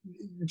mean,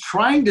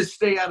 trying to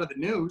stay out of the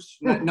news,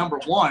 number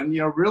one,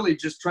 really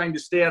just trying to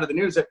stay out of the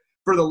news.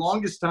 For the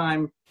longest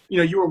time,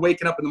 you were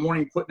waking up in the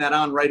morning, putting that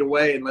on right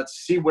away, and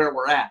let's see where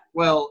we're at.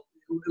 Well,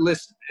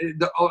 listen,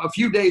 a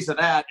few days of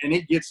that, and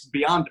it gets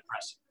beyond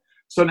depressing.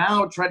 So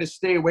now try to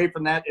stay away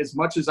from that as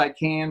much as I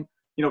can,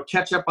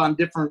 catch up on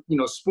different,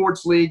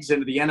 sports leagues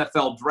into the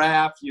NFL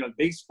draft,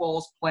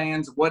 baseball's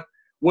plans. What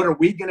are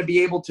we going to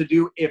be able to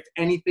do, if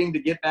anything, to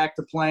get back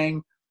to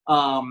playing?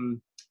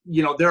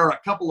 There are a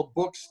couple of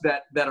books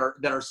that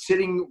are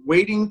sitting,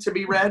 waiting to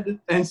be read.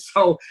 And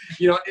so,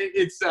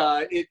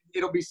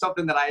 it'll be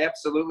something that I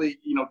absolutely,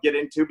 get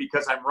into,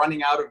 because I'm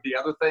running out of the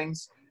other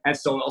things. And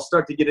so I'll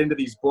start to get into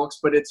these books,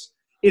 but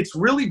it's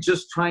really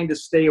just trying to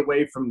stay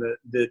away from the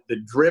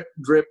drip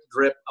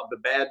of the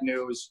bad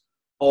news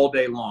all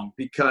day long,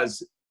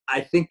 because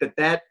I think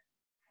that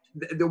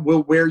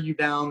will wear you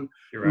down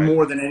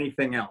more than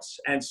anything else.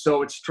 And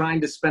so it's trying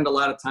to spend a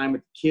lot of time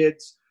with the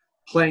kids,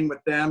 playing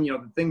with them.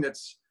 The thing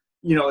that's,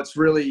 it's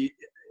really,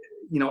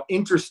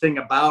 interesting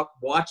about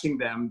watching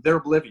them, they're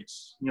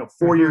oblivious,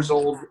 4 years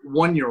old,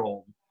 1 year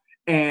old,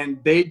 and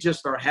they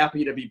just are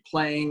happy to be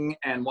playing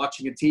and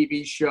watching a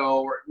TV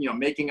show, or,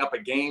 making up a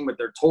game with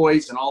their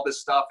toys and all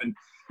this stuff, and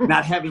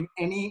not having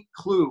any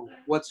clue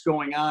what's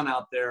going on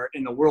out there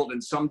in the world.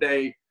 And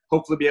someday,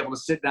 hopefully be able to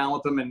sit down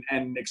with them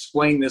and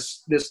explain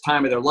this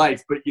time of their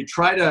life. But you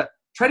try to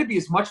be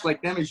as much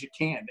like them as you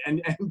can,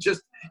 and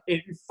just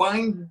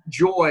find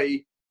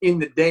joy in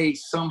the day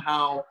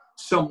somehow,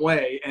 some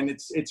way. And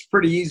it's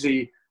pretty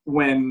easy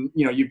when,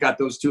 you've got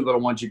those 2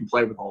 little ones you can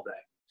play with all day.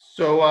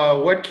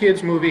 So what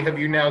kids movie have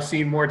you now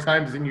seen more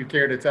times than you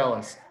care to tell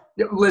us?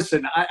 Yeah,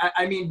 listen,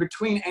 I mean,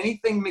 between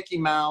anything Mickey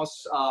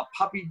Mouse,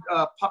 Puppy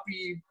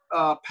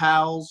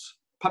Pals,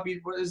 Puppy,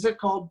 what is it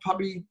called?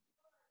 Puppy?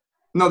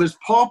 No, there's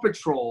Paw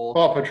Patrol.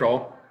 Paw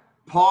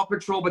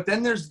Patrol, but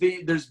then there's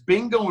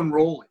Bingo and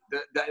Rolly.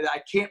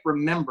 I can't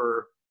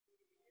remember.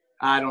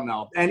 I don't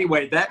know.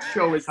 Anyway, that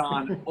show is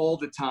on all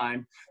the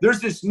time. There's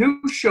this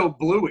new show,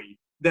 Bluey,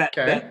 that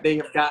they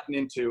have gotten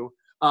into.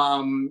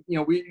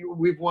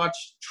 We've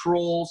watched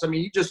Trolls. I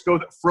mean, you just go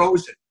to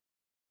Frozen.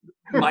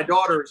 My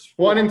daughter's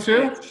 1 and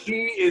 2. She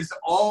is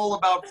all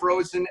about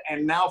Frozen,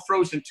 and now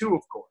Frozen 2,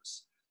 of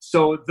course.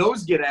 So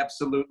those get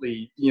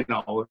absolutely,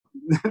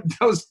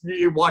 those,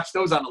 you watch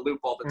those on a loop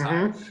all the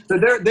time. Mm-hmm. So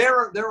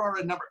there are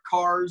a number of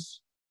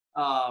Cars.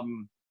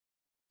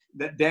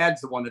 That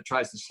Dad's the one that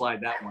tries to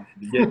slide that one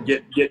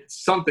to get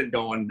something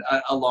going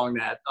along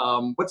that.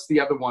 What's the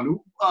other one?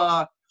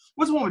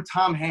 What's the one with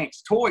Tom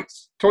Hanks?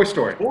 Toys. Toy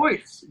Story.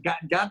 Toys.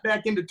 Got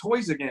back into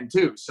toys again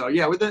too. So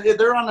yeah,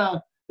 they're on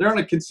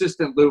a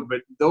consistent loop.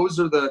 But those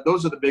are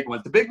the big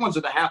ones. The big ones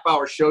are the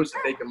half-hour shows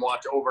that they can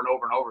watch over and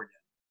over and over again.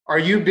 Are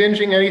you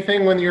binging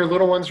anything when your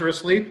little ones are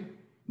asleep?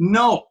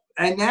 No.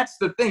 And that's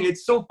the thing.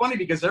 It's so funny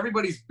because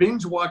everybody's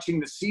binge watching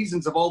the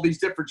seasons of all these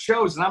different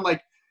shows. And I'm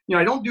like,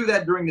 I don't do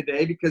that during the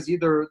day because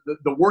either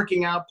the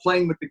working out,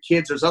 playing with the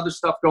kids, there's other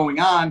stuff going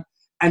on.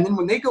 And then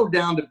when they go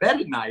down to bed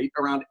at night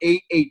around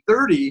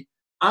 8:30,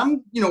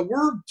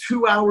 we're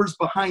 2 hours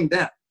behind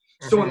them.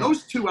 So in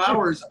those 2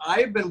 hours,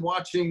 I've been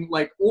watching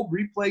like old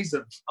replays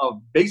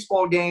of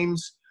baseball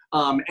games,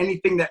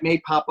 anything that may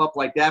pop up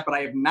like that, but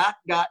I have not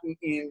gotten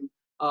in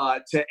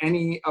to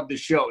any of the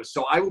shows.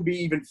 So I will be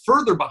even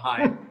further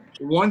behind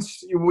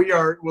once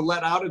we're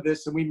let out of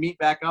this and we meet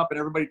back up and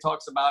everybody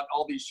talks about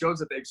all these shows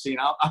that they've seen.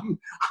 I'm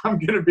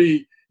going to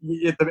be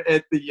at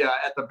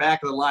the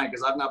back of the line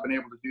because I've not been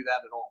able to do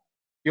that at all.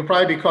 You'll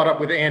probably be caught up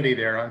with Andy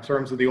there in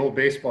terms of the old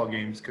baseball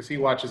games because he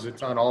watches a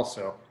ton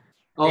also.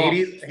 Oh.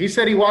 He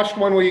said he watched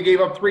one where you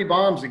gave up 3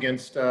 bombs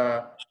against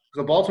the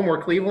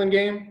Baltimore-Cleveland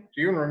game.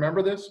 Do you even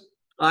remember this?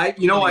 I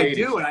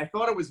do, and I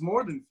thought it was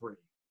more than 3.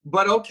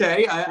 But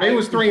okay. Maybe it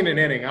was 3 in an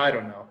inning. I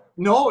don't know.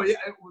 No,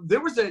 there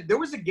was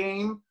a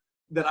game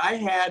that I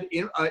had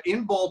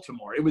in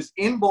Baltimore. It was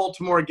in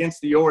Baltimore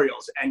against the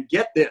Orioles. And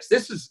get this.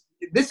 This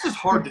is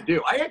hard to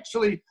do.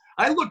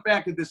 I look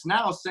back at this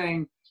now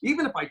saying,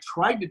 even if I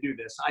tried to do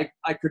this,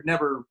 I could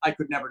never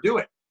do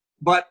it.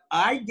 But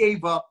I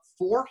gave up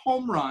 4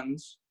 home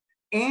runs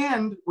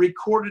and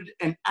recorded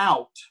an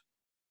out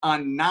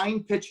on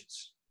 9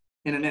 pitches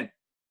in an inning.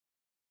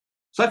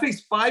 So I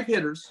faced 5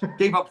 hitters,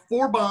 gave up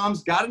 4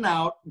 bombs, got an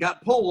out,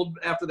 got pulled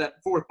after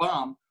that 4th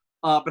bomb,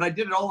 but I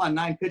did it all on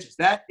 9 pitches.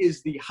 That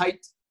is the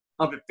height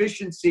of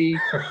efficiency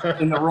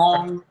in the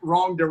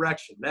wrong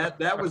direction.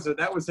 That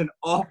was an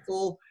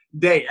awful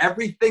day.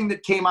 Everything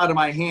that came out of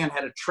my hand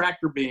had a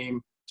tractor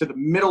beam to the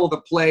middle of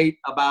the plate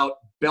about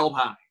belt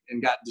high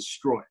and got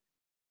destroyed.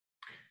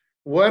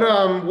 What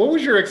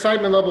was your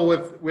excitement level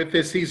with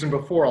this season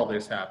before all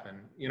this happened?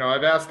 You know,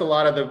 I've asked a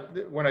lot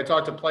of when I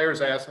talk to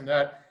players, I ask them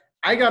that.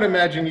 I got to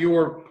imagine you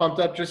were pumped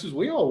up just as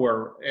we all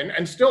were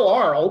and still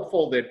are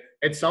hopeful that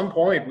at some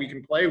point we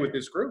can play with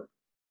this group.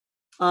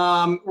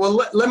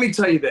 Well, let me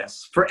tell you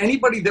this. For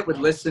anybody that would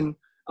listen,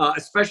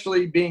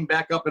 especially being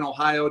back up in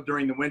Ohio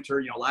during the winter,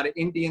 you know, a lot of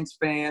Indians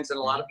fans and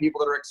a lot of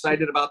people that are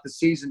excited about the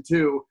season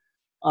too.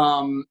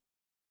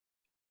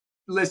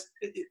 Listen,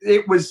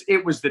 it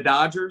was the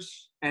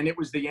Dodgers and it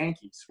was the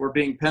Yankees were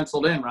being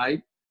penciled in,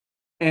 right?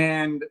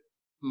 And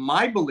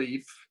my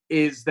belief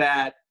is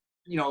that,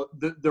 you know,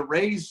 the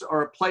Rays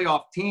are a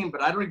playoff team,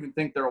 but I don't even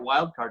think they're a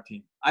wild card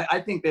team.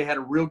 I think they had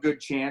a real good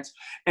chance.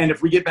 And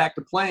if we get back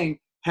to playing,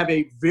 have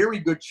a very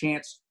good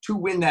chance to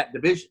win that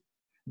division.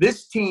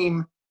 This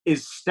team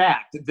is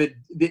stacked.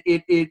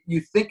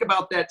 You think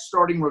about that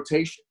starting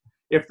rotation.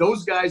 If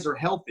those guys are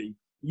healthy,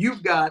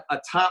 you've got a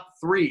top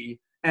 3.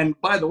 And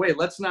by the way,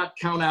 let's not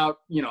count out,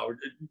 you know,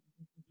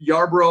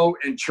 Yarbrough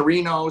and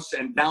Chirinos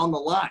and down the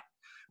line.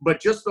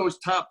 But just those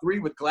top 3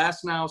 with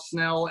Glasnow,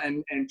 Snell,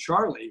 and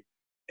Charlie,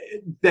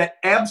 that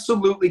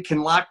absolutely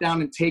can lock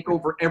down and take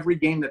over every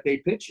game that they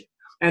pitch in.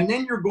 And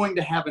then you're going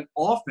to have an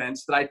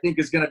offense that I think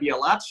is going to be a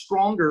lot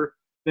stronger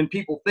than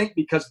people think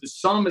because the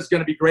sum is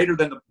going to be greater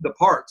than the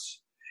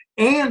parts.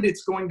 And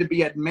it's going to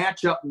be a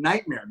matchup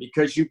nightmare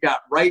because you've got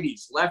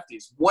righties,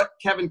 lefties. What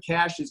Kevin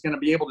Cash is going to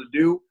be able to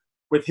do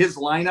with his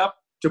lineup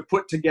to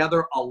put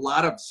together a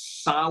lot of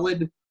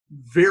solid,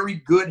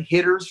 very good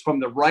hitters from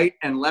the right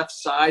and left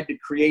side to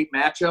create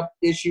matchup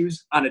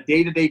issues on a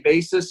day-to-day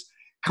basis.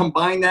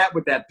 Combine that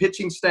with that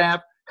pitching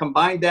staff.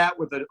 Combine that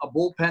with a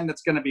bullpen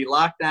that's going to be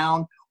locked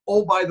down.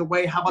 Oh, by the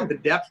way, how about the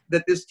depth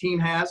that this team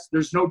has?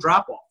 There's no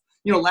drop-off.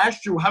 You know,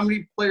 last year, how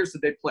many players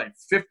did they play?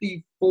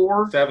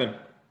 54?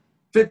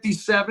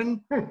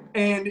 57?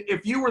 And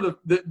if you were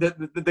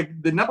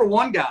the number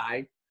 1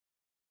 guy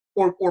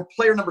or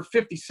player number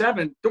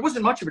 57, there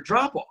wasn't much of a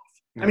drop-off.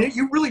 I mean,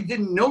 you really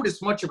didn't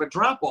notice much of a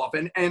drop-off.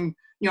 And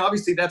you know,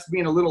 obviously that's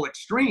being a little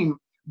extreme,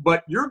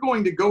 but you're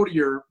going to go to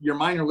your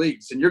minor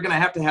leagues and you're going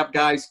to have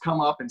guys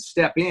come up and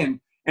step in.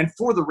 And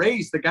for the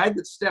Rays, the guy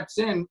that steps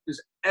in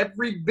is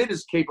every bit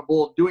as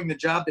capable of doing the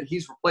job that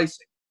he's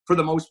replacing for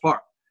the most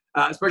part,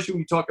 especially when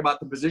you talk about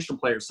the position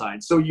player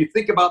side. So you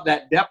think about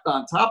that depth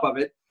on top of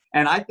it.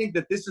 And I think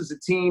that this is a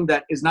team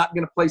that is not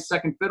going to play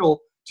second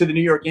fiddle to the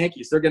New York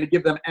Yankees. They're going to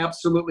give them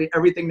absolutely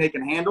everything they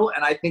can handle.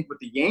 And I think with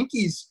the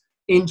Yankees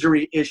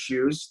injury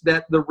issues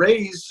that the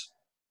Rays,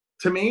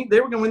 to me,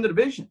 they were going to win the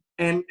division.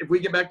 And if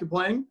we get back to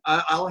playing,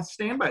 I'll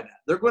stand by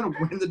that. They're going to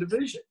win the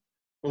division.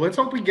 Well, let's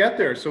hope we get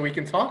there so we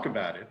can talk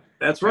about it.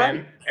 That's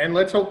right. And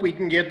let's hope we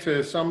can get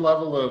to some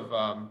level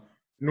of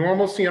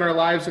normalcy in our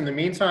lives. In the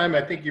meantime,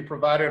 I think you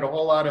provided a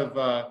whole lot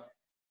of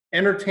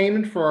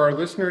entertainment for our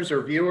listeners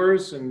or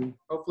viewers. And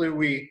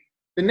hopefully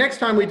the next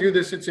time we do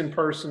this, it's in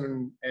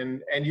person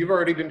and you've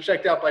already been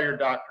checked out by your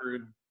doctor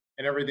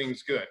and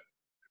everything's good.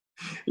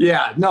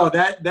 Yeah, no,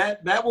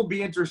 that will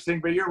be interesting,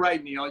 but you're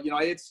right, Neil. You know,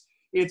 it's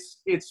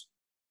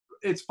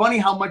funny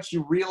how much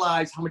you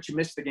realize how much you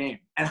miss the game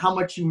and how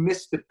much you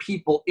miss the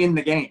people in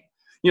the game.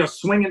 You know,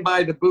 swinging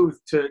by the booth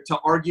to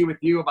argue with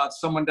you about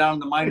someone down in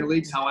the minor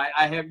leagues, how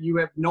you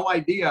have no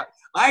idea.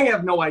 I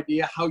have no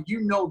idea how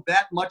you know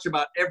that much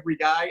about every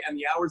guy and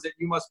the hours that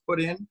you must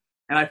put in.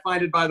 And I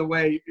find it, by the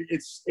way,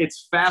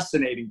 it's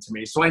fascinating to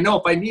me. So I know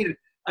if I needed,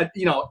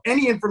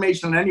 any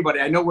information on anybody,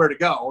 I know where to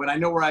go, and I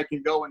know where I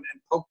can go and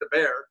poke the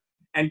bear,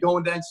 and go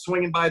and then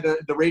swinging by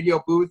the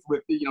radio booth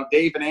with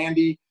Dave and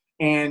Andy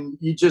and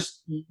you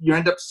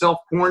end up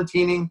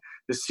self-quarantining.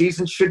 The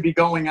season should be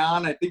going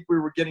on. I think we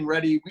were getting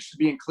ready. We should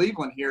be in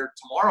Cleveland here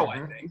tomorrow,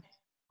 I think.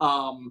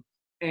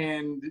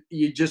 And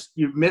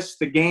you miss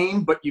the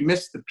game, but you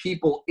miss the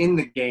people in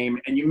the game,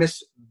 and you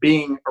miss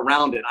being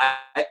around it.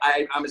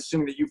 I'm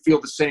assuming that you feel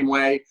the same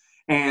way.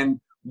 And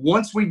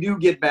once we do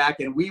get back,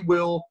 and we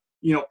will,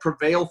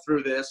 prevail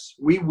through this,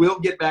 we will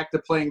get back to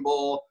playing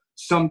ball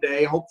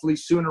someday, hopefully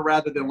sooner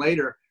rather than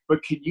later.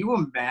 But could you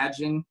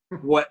imagine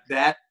what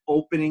that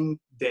opening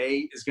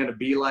day is going to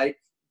be like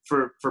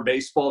for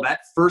baseball, that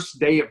first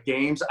day of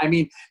games? I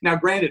mean, now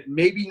granted,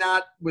 maybe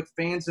not with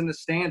fans in the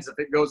stands if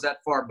it goes that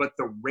far, but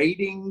the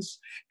ratings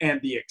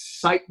and the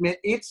excitement,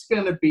 it's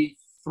going to be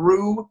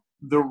through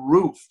the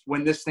roof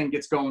when this thing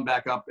gets going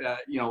back up,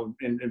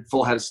 in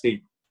full head of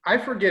steam. I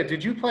forget,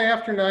 did you play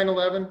after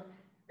 9/11?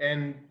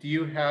 And do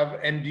you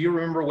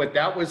remember what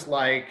that was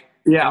like?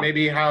 Yeah.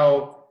 Maybe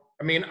how,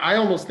 I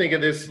almost think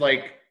of this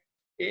like,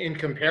 in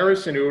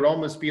comparison, it would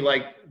almost be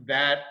like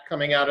that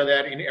coming out of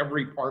that in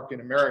every park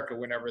in America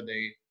whenever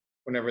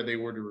they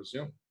were to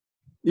resume.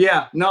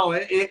 Yeah, no,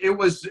 it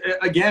was,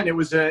 again, it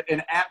was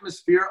an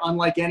atmosphere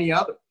unlike any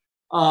other.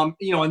 And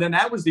then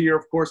that was the year,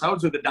 of course, I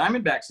was with the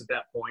Diamondbacks at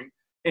that point,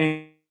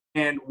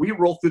 and we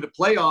rolled through the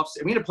playoffs,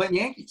 and we ended up playing the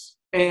Yankees.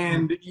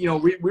 And,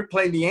 we're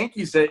playing the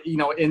Yankees that,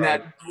 in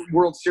that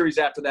World Series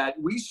after that.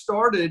 We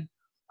started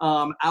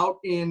out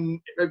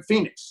in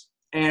Phoenix,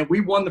 and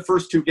we won the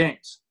first 2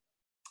 games.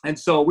 And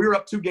so we were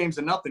up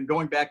 2-0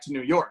 going back to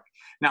New York.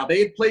 Now, they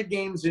had played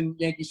games in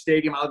Yankee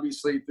Stadium,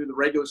 obviously, through the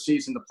regular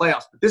season, the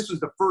playoffs. But this was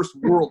the first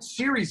World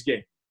Series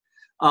game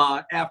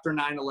after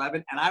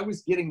 9/11, and I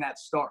was getting that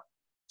start.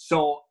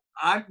 So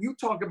you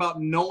talk about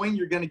knowing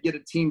you're going to get a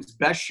team's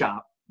best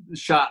shot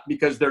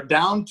because they're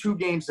down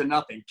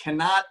 2-0,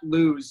 cannot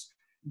lose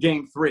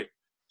Game 3.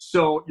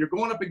 So you're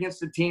going up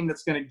against a team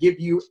that's going to give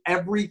you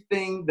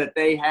everything that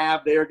they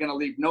have. They are going to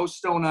leave no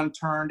stone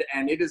unturned,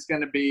 and it is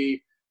going to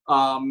be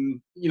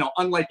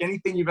unlike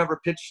anything you've ever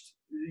pitched,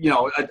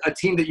 a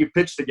team that you've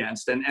pitched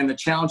against and the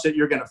challenge that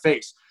you're going to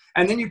face.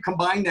 And then you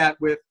combine that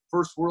with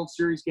first World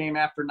Series game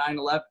after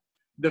 9/11.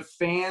 The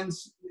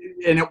fans,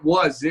 and it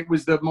was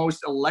the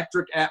most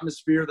electric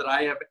atmosphere that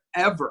I have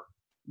ever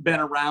been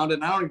around.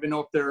 And I don't even know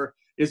if there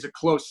is a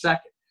close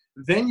second.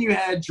 Then you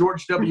had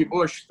George W.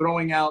 Bush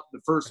throwing out the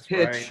first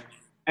pitch. Right.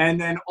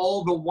 And then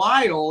all the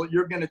while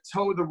you're going to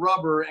toe the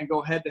rubber and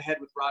go head to head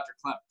with Roger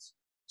Clemens.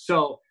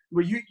 So,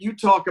 where you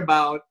talk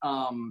about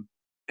an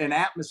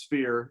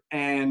atmosphere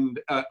and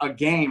a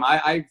game,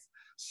 I've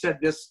said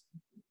this,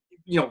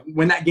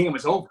 when that game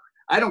was over,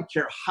 I don't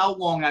care how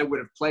long I would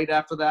have played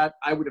after that.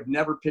 I would have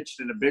never pitched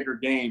in a bigger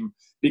game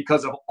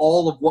because of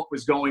all of what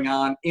was going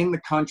on in the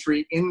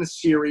country, in the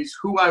series,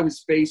 who I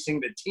was facing,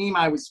 the team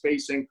I was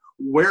facing,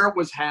 where it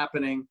was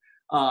happening,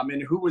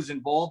 and who was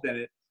involved in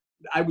it.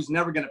 I was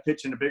never going to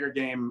pitch in a bigger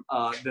game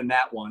than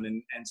that one.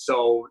 And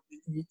so,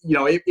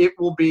 it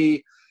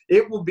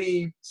will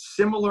be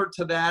similar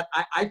to that.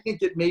 I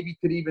think it maybe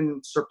could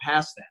even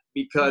surpass that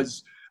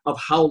because of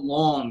how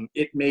long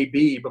it may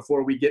be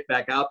before we get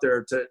back out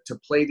there to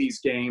play these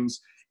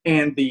games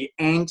and the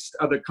angst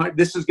of the country.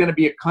 This is going to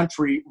be a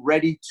country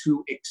ready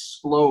to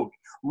explode,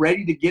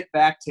 ready to get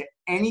back to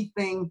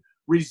anything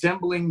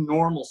resembling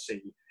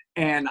normalcy.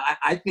 And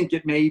I think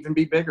it may even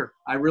be bigger.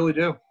 I really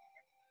do.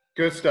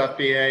 Good stuff,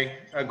 B.A.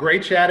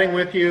 Great chatting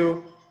with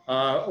you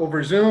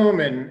over Zoom,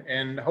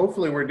 and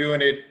hopefully we're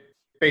doing it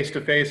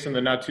face-to-face in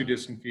the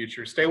not-too-distant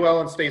future. Stay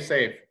well and stay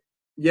safe.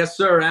 Yes,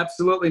 sir.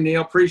 Absolutely,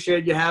 Neil.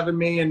 Appreciate you having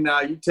me, and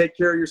you take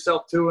care of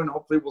yourself, too, and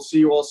hopefully we'll see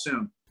you all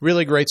soon.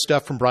 Really great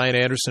stuff from Brian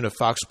Anderson of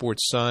Fox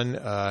Sports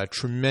Sun.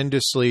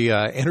 Tremendously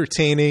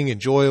entertaining,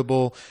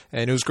 enjoyable,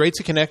 and it was great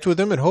to connect with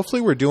him. And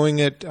hopefully we're doing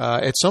it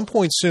at some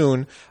point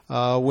soon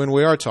when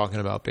we are talking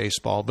about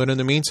baseball. But in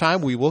the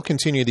meantime, we will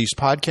continue these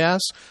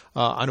podcasts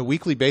on a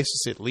weekly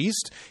basis at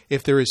least.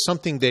 If there is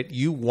something that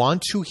you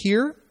want to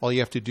hear, all you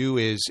have to do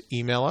is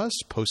email us,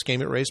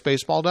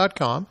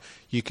 postgame@raysbaseball.com.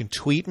 You can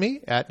tweet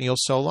me at Neil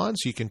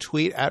Solondz. You can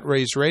tweet at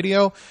Rays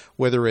Radio,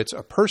 whether it's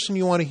a person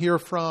you want to hear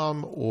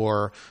from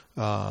or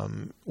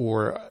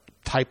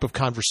type of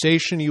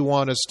conversation you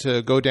want us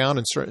to go down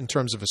in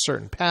terms of a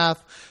certain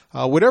path,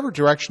 whatever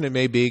direction it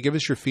may be. Give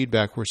us your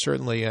feedback. We're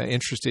certainly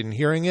interested in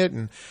hearing it.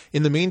 And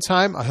in the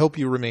meantime, I hope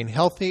you remain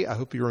healthy. I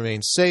hope you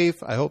remain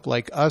safe. I hope,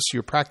 like us,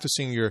 you're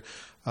practicing your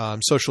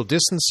social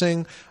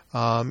distancing.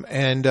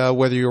 And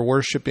whether you're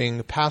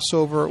worshiping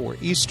Passover or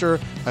Easter,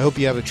 I hope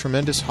you have a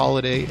tremendous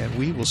holiday, and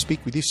we will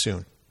speak with you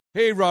soon.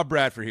 Hey, Rob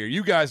Bradford here.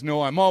 You guys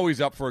know I'm always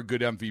up for a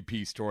good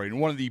MVP story, and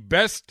one of the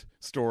best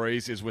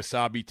stories is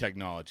Wasabi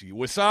Technology.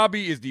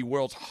 Wasabi is the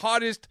world's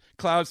hottest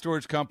cloud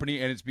storage company,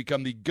 and it's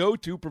become the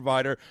go-to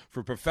provider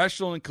for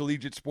professional and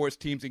collegiate sports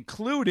teams,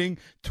 including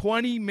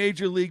 20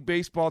 Major League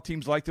Baseball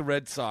teams like the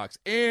Red Sox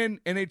and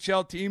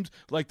NHL teams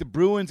like the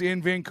Bruins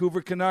and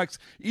Vancouver Canucks.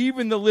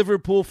 Even the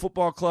Liverpool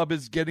Football Club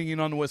is getting in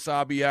on the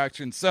Wasabi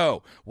action.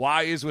 So,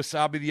 why is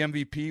Wasabi the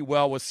MVP?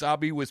 Well,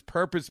 Wasabi was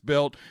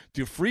purpose-built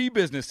to free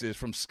businesses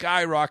from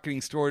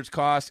skyrocketing storage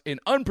costs and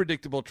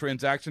unpredictable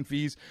transaction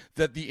fees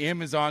that the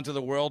Amazons of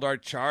the world are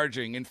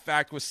charging. In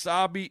fact,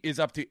 Wasabi is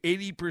up to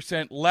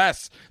 80%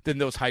 less than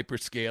those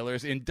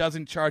hyperscalers and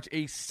doesn't charge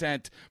a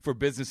cent for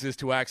businesses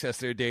to access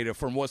their data.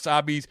 From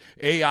Wasabi's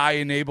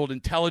AI-enabled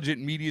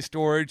intelligent media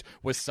storage,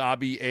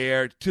 Wasabi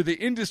Air, to the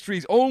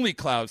industry's only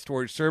cloud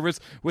storage service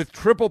with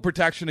triple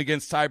protection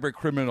against cyber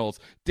criminals,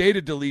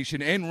 data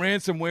deletion, and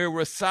ransomware,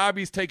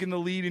 Wasabi's taken the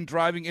lead in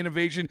driving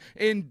innovation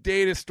in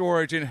data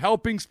storage and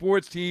helping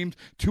sports teams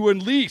to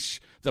unleash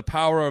the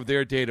power of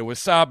their data.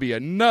 Wasabi,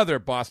 another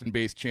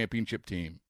Boston-based championship team.